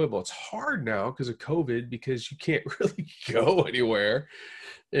find enjoyable. It's hard now because of COVID, because you can't really go anywhere.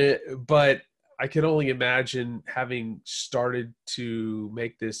 But I can only imagine, having started to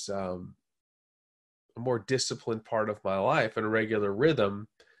make this a more disciplined part of my life and a regular rhythm,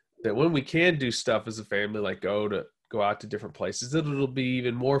 that when we can do stuff as a family, like go out to different places, that it'll be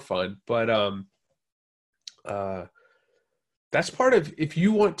even more fun. But that's part of, if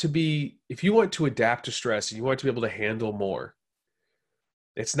you want to adapt to stress and you want to be able to handle more,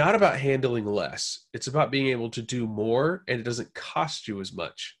 it's not about handling less. It's about being able to do more, and it doesn't cost you as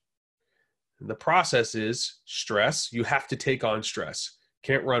much. And the process is stress. You have to take on stress.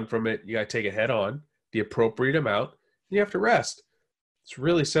 Can't run from it. You got to take it head on, the appropriate amount, and you have to rest. It's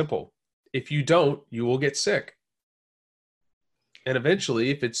really simple. If you don't, you will get sick. And eventually,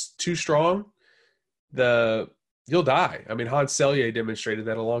 if it's too strong, you'll die. I mean, Hans Selye demonstrated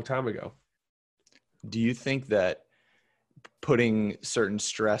that a long time ago. Do you think that putting certain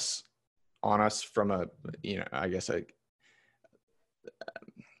stress on us from I guess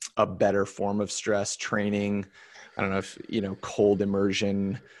a better form of stress, training, I don't know if, cold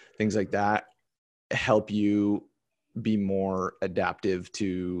immersion, things like that, help you be more adaptive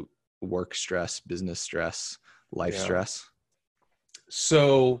to work stress, business stress, life stress?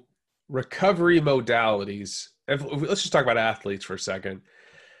 So recovery modalities, let's just talk about athletes for a second.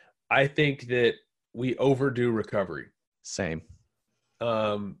 I think that we overdo recovery. Same.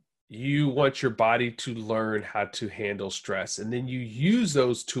 You want your body to learn how to handle stress, and then you use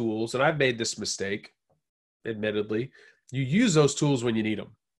those tools. And I've made this mistake, admittedly. You use those tools when you need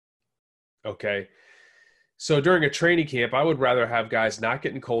them. Okay. So during a training camp, I would rather have guys not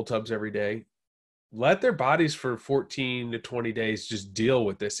get in cold tubs every day. Let their bodies for 14 to 20 days just deal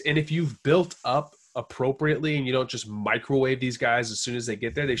with this. And if you've built up appropriately and you don't just microwave these guys as soon as they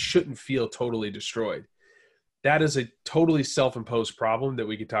get there, they shouldn't feel totally destroyed. That is a totally self-imposed problem that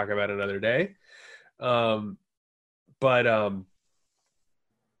we could talk about another day. But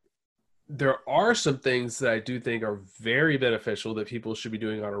there are some things that I do think are very beneficial that people should be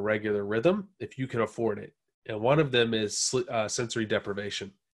doing on a regular rhythm if you can afford it. And one of them is sensory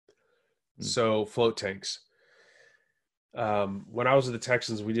deprivation. So float tanks. When I was at the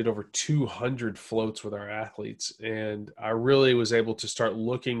Texans, we did over 200 floats with our athletes. And I really was able to start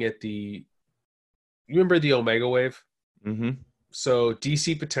looking at you remember the omega wave? Mm-hmm. So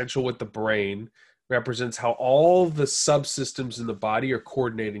DC potential with the brain represents how all the subsystems in the body are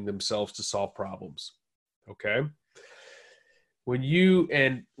coordinating themselves to solve problems. Okay. When you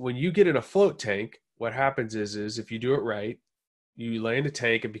get in a float tank, what happens is if you do it right, you lay in a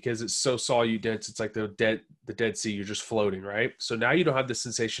tank, and because it's so solute dense, it's like the Dead Sea, you're just floating, right? So now you don't have the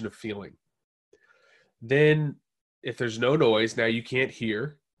sensation of feeling. Then if there's no noise, now you can't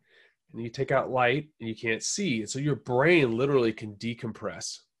hear, and you take out light and you can't see. And so your brain literally can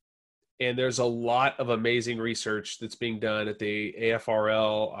decompress. And there's a lot of amazing research that's being done at the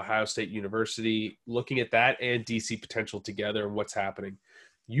AFRL, Ohio State University, looking at that and DC potential together and what's happening.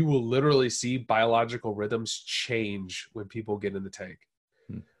 You will literally see biological rhythms change when people get in the tank.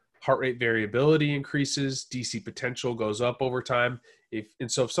 Heart rate variability increases, DC potential goes up over time.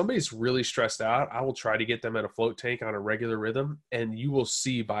 So if somebody's really stressed out, I will try to get them in a float tank on a regular rhythm, and you will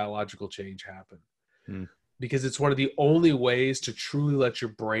see biological change happen. Because it's one of the only ways to truly let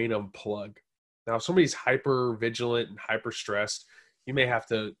your brain unplug. Now, if somebody's hyper vigilant and hyper stressed, you may have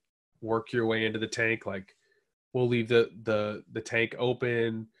to work your way into the tank. Like, we'll leave the tank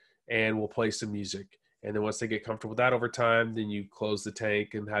open and we'll play some music. And then once they get comfortable with that over time, then you close the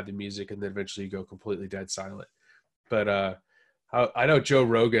tank and have the music, and then eventually you go completely dead silent. But I know Joe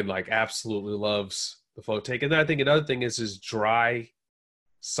Rogan absolutely loves the float tank. And then I think another thing is dry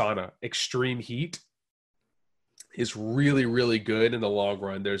sauna. Extreme heat is really, really good in the long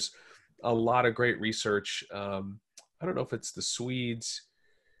run. There's a lot of great research. I don't know if it's the Swedes.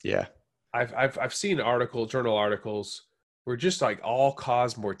 Yeah. I've seen journal articles where just all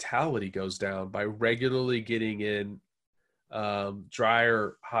cause mortality goes down by regularly getting in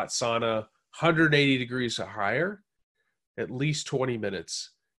drier, hot sauna, 180 degrees or higher, at least 20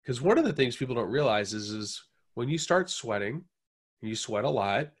 minutes. Because one of the things people don't realize is when you start sweating, and you sweat a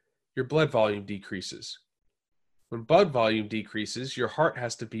lot, your blood volume decreases. When blood volume decreases, your heart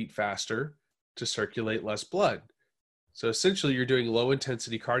has to beat faster to circulate less blood. So essentially, you're doing low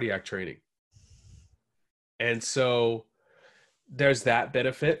intensity cardiac training. And so there's that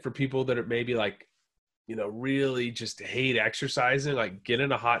benefit for people that are maybe like, really just hate exercising, like get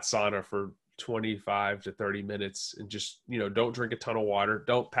in a hot sauna for 25 to 30 minutes and just, don't drink a ton of water.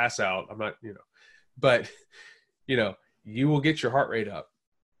 Don't pass out. I'm not, but, you will get your heart rate up.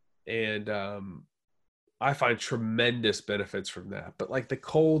 And I find tremendous benefits from that. But like the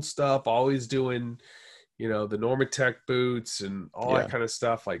cold stuff, always doing, the Normatec boots and all that kind of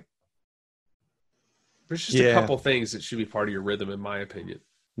stuff, like there's just a couple things that should be part of your rhythm, in my opinion.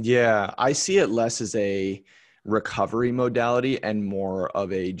 Yeah, I see it less as a recovery modality and more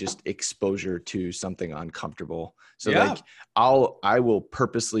of a just exposure to something uncomfortable. So like I will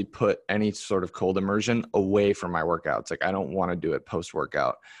purposely put any sort of cold immersion away from my workouts. Like I don't want to do it post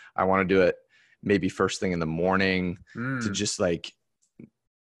workout. I want to do it maybe first thing in the morning to just like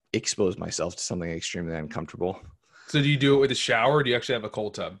expose myself to something extremely uncomfortable. So do you do it with a shower or do you actually have a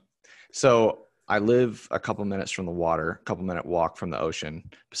cold tub? So I live a couple minutes from the water, a couple minute walk from the ocean.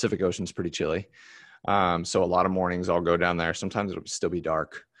 Pacific Ocean's pretty chilly. So a lot of mornings I'll go down there. Sometimes it'll still be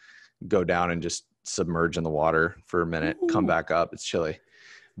dark, go down and just submerge in the water for a minute, come back up. It's chilly,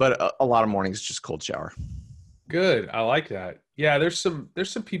 but a lot of mornings, just cold shower. Good. I like that. Yeah. There's some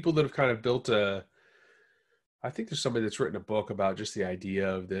people that have kind of built I think there's somebody that's written a book about just the idea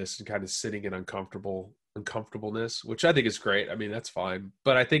of this and kind of sitting in uncomfortableness, which I think is great. I mean, that's fine.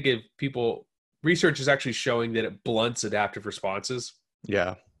 But I think research is actually showing that it blunts adaptive responses.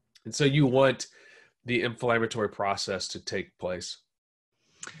 Yeah. And so you want the inflammatory process to take place.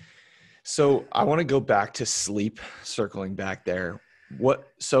 So I want to go back to sleep, circling back there.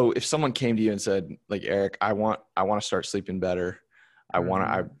 So if someone came to you and said, like, Eric, I want to start sleeping better. I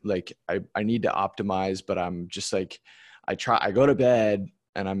need to optimize, but I'm just like, I go to bed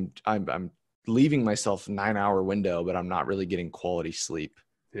and I'm leaving myself 9-hour window, but I'm not really getting quality sleep.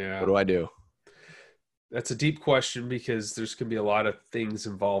 Yeah. What do I do? That's a deep question because there's going to be a lot of things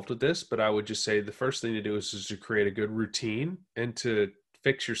involved with this, but I would just say the first thing to do is to create a good routine and to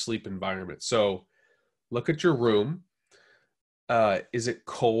fix your sleep environment. So look at your room. Is it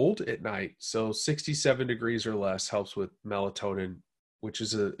cold at night? So 67 degrees or less helps with melatonin, which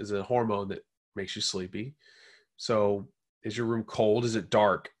is a hormone that makes you sleepy. So is your room cold? Is it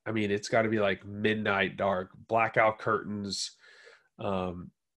dark? I mean, it's got to be like midnight dark, blackout curtains.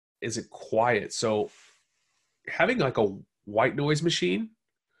 Is it quiet? So having like a white noise machine,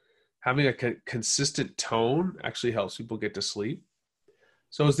 having a consistent tone actually helps people get to sleep.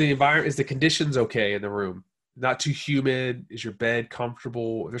 So is the conditions okay in the room? Not too humid? Is your bed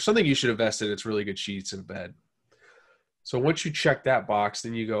comfortable? If there's something you should invest in, it's really good sheets in bed. So once you check that box,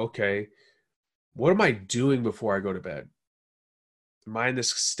 then you go, okay, what am I doing before I go to bed? Am I in this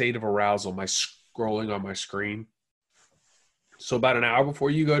state of arousal? Am I scrolling on my screen? So about an hour before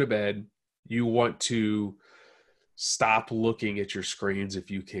you go to bed, you want to stop looking at your screens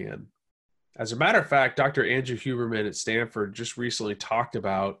if you can. As a matter of fact, Dr. Andrew Huberman at Stanford just recently talked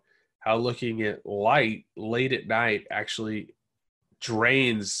about how looking at light late at night actually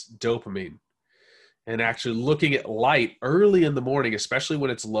drains dopamine. And actually looking at light early in the morning, especially when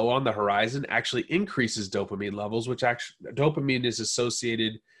it's low on the horizon, actually increases dopamine levels, which actually dopamine is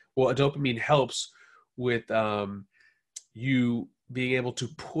associated. Well, dopamine helps with you being able to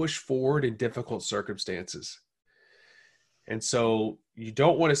push forward in difficult circumstances. And so you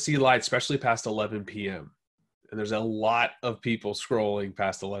don't want to see light, especially past 11 p.m. And there's a lot of people scrolling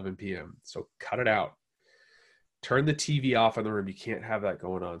past 11 p.m. So cut it out. Turn the TV off in the room. You can't have that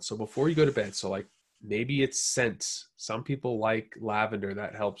going on. So before you go to bed, so like maybe it's scents. Some people like lavender.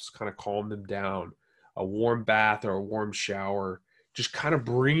 That helps kind of calm them down. A warm bath or a warm shower. Just kind of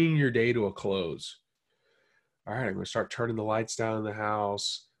bringing your day to a close. All right, I'm going to start turning the lights down in the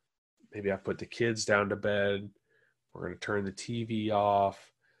house. Maybe I put the kids down to bed. We're going to turn the TV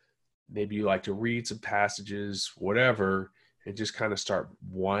off. Maybe you like to read some passages, whatever, and just kind of start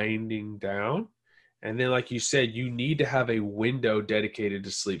winding down. And then, like you said, you need to have a window dedicated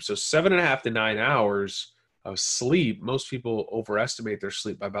to sleep. So 7.5 to 9 hours of sleep. Most people overestimate their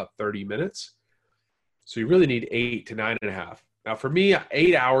sleep by about 30 minutes. So you really need 8 to 9.5. Now, for me,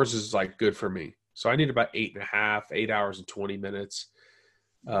 8 hours is like good for me. So I need about 8.5, 8 hours and 20 minutes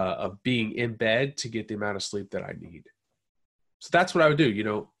of being in bed to get the amount of sleep that I need. So that's what I would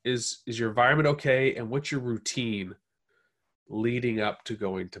do. Is your environment okay? And what's your routine leading up to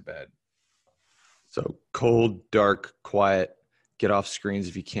going to bed. So cold, dark, quiet, get off screens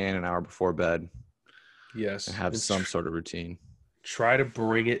if you can an hour before bed, Yes. and have And some sort of routine. try to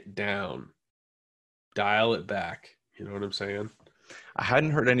bring it down, dial it back. You know what I'm saying? I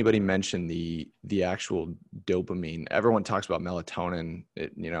hadn't heard anybody mention the actual dopamine. Everyone talks about melatonin,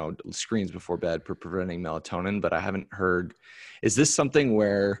 screens before bed for preventing melatonin, but I haven't heard. Is this something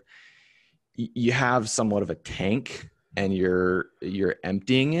where you have somewhat of a tank and you're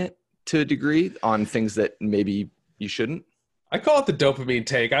emptying it to a degree on things that maybe you shouldn't? I call it the dopamine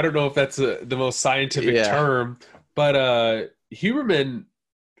tank. I don't know if that's the most scientific Yeah. term, but Huberman,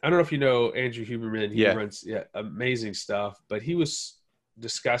 I don't know if you know Andrew Huberman. He Yeah. runs amazing stuff, but he was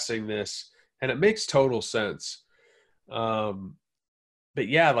discussing this, and it makes total sense. But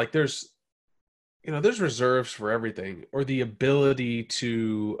yeah, like there's reserves for everything, or the ability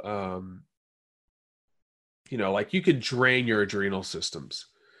to, like you could drain your adrenal systems,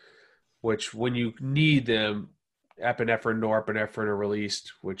 which when you need them, epinephrine, norepinephrine are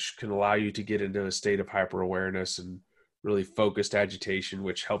released, which can allow you to get into a state of hyper awareness and really focused agitation,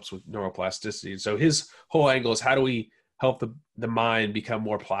 which helps with neuroplasticity. And so his whole angle is, how do we help the mind become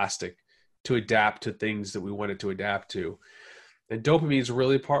more plastic to adapt to things that we want it to adapt to? And dopamine is a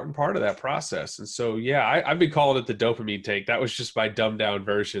really important part of that process. And so, yeah, I've been calling it the dopamine tank. That was just my dumbed down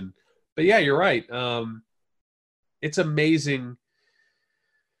version. But yeah, you're right. It's amazing.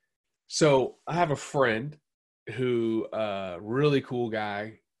 So I have a friend who, really cool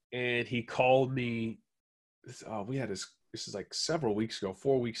guy, and he called me. This is like several weeks ago,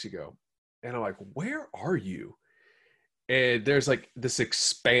 4 weeks ago. And I'm like, where are you? And there's like this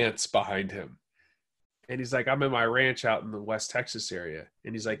expanse behind him. And he's like, I'm in my ranch out in the West Texas area.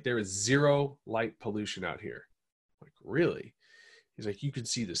 And he's like, there is zero light pollution out here. I'm like, really? He's like, you can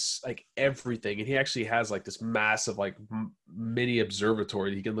see this, like everything. And he actually has like this massive, like mini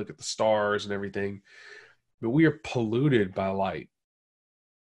observatory. He can look at the stars and everything. But we are polluted by light.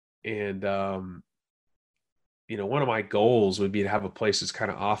 And, one of my goals would be to have a place that's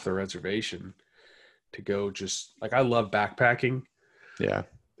kind of off the reservation to go, just like, I love backpacking. Yeah.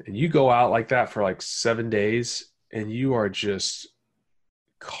 And you go out like that for like 7 days and you are just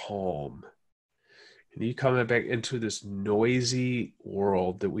calm. And you come back into this noisy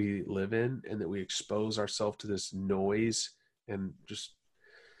world that we live in, and that we expose ourselves to this noise and just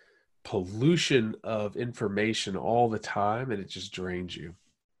pollution of information all the time, and it just drains you.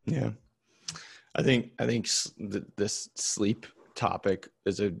 Yeah. I think this sleep topic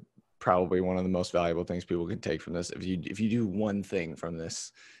is probably one of the most valuable things people can take from this. If you do one thing from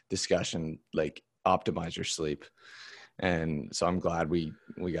this discussion, like optimize your sleep. And so I'm glad we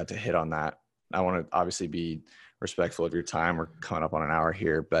got to hit on that. I want to obviously be respectful of your time. We're coming up on an hour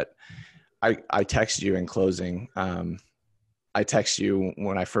here, but I text you in closing. I text you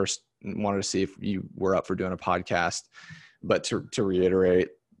when I first wanted to see if you were up for doing a podcast, but to reiterate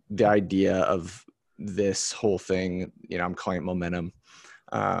the idea of this whole thing, I'm calling it momentum,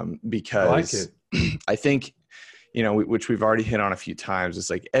 because I like it. I think, which we've already hit on a few times, it's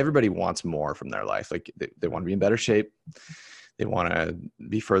like everybody wants more from their life. Like they want to be in better shape. They want to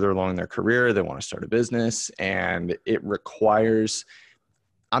be further along in their career. They want to start a business, and it requires,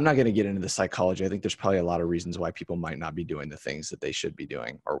 I'm not going to get into the psychology. I think there's probably a lot of reasons why people might not be doing the things that they should be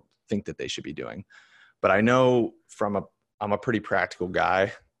doing or think that they should be doing. But I know I'm a pretty practical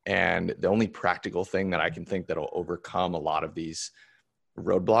guy, and the only practical thing that I can think that'll overcome a lot of these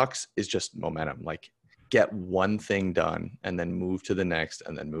roadblocks is just momentum. Like, get one thing done and then move to the next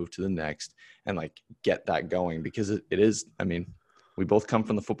and then move to the next, and like get that going, because it is, we both come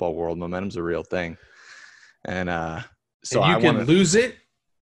from the football world. Momentum's a real thing. And so and you can lose it,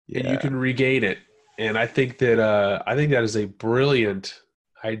 yeah, and you can regain it. And I think that is a brilliant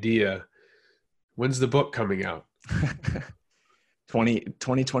idea. When's the book coming out?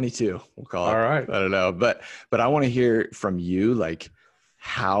 2022, we'll call it. All right. I don't know, but I want to hear from you, like,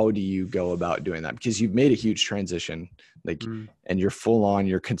 how do you go about doing that? Because you've made a huge transition, like, and you're full on,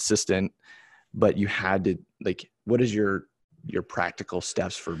 you're consistent, but you had to, like, what is your practical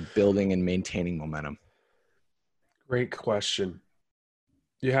steps for building and maintaining momentum? Great question.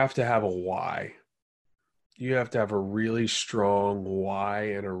 You have to have a why. You have to have a really strong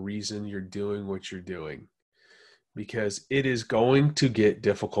why and a reason you're doing what you're doing, because it is going to get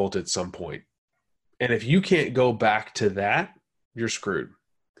difficult at some point. And if you can't go back to that, you're screwed.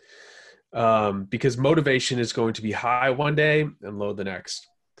 Because motivation is going to be high one day and low the next.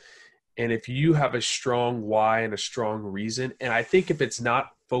 And if you have a strong why and a strong reason, and I think if it's not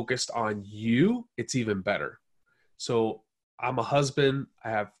focused on you, it's even better. So I'm a husband.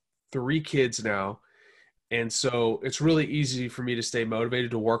 I have 3 kids now. And so it's really easy for me to stay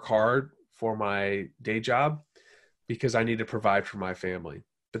motivated to work hard for my day job because I need to provide for my family.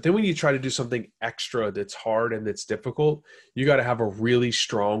 But then when you try to do something extra that's hard and that's difficult, you got to have a really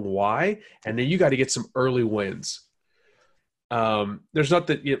strong why, and then you got to get some early wins. There's not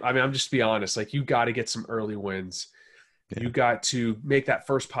that, I mean, I'm just to be honest, like you got to get some early wins. Yeah. You got to make that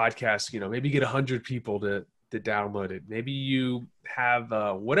first podcast, maybe get 100 people to download it. Maybe you have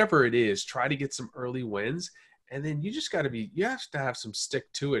whatever it is, try to get some early wins. And then you just got to you have to have some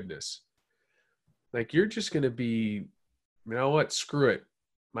stick to itness. Like you're just going to be, you know what, screw it.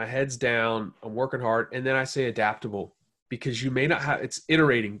 My head's down. I'm working hard. And then I say adaptable, because you may not have, it's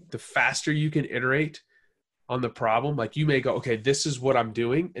iterating. The faster you can iterate on the problem, like you may go, okay, this is what I'm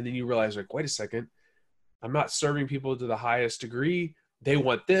doing. And then you realize like, wait a second, I'm not serving people to the highest degree. They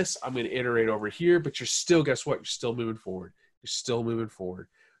want this. I'm going to iterate over here, but you're still, guess what? You're still moving forward. You're still moving forward.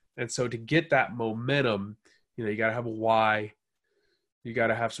 And so to get that momentum, you got to have a why. You got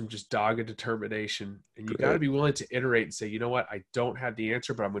to have some just dogged determination, and you got to be willing to iterate and say, you know what? I don't have the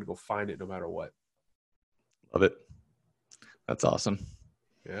answer, but I'm going to go find it no matter what. Love it. That's awesome.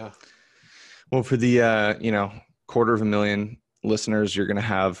 Yeah. Well, for the, 250,000 listeners you're going to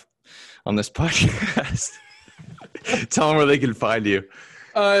have on this podcast, tell them where they can find you.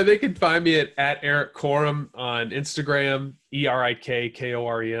 They can find me at Erik Korem on Instagram,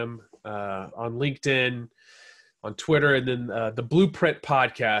 ErikKorem, on LinkedIn, on Twitter, and then the Blueprint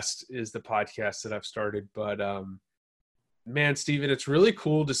Podcast is the podcast that I've started. But man, Steven, it's really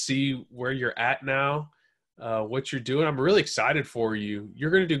cool to see where you're at now, what you're doing. I'm really excited for you. You're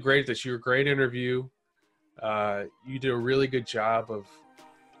going to do great at this. You're a great interview. You did a really good job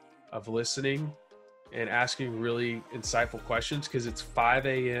of listening and asking really insightful questions, because it's 5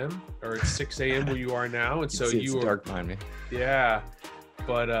 a.m. or it's 6 a.m. where you are now. And so it's dark behind me. Yeah.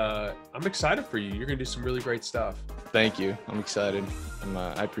 But I'm excited for you. You're going to do some really great stuff. Thank you. I'm excited.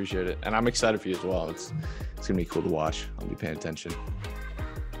 I appreciate it. And I'm excited for you as well. It's going to be cool to watch. I'll be paying attention.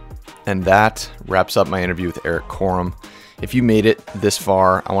 And that wraps up my interview with Erik Korem. If you made it this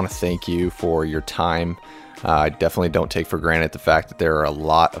far, I want to thank you for your time. I definitely don't take for granted the fact that there are a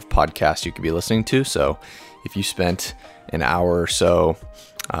lot of podcasts you could be listening to. So if you spent an hour or so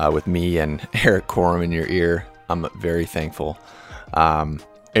with me and Erik Korem in your ear, I'm very thankful.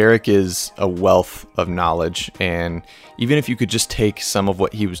 Erik is a wealth of knowledge, and even if you could just take some of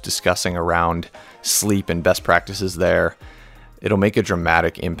what he was discussing around sleep and best practices there, it'll make a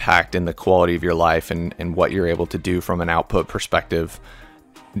dramatic impact in the quality of your life and what you're able to do from an output perspective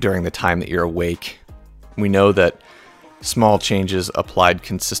during the time that you're awake. We know that small changes applied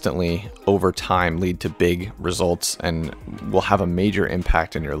consistently over time lead to big results and will have a major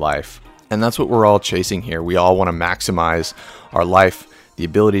impact in your life. And that's what we're all chasing here. We all want to maximize our life, the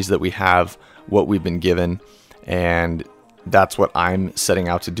abilities that we have, what we've been given. And that's what I'm setting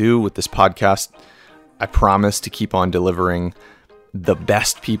out to do with this podcast. I promise to keep on delivering the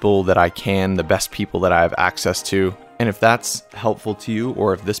best people that I can, the best people that I have access to. And if that's helpful to you,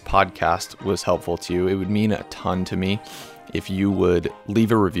 or if this podcast was helpful to you, it would mean a ton to me if you would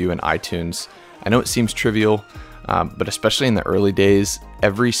leave a review in iTunes. I know it seems trivial, but especially in the early days,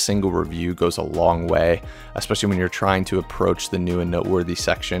 every single review goes a long way, especially when you're trying to approach the new and noteworthy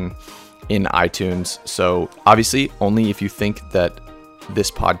section in iTunes. So obviously, only if you think that this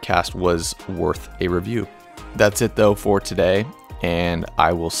podcast was worth a review. That's it though for today, and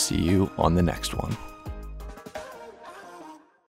I will see you on the next one.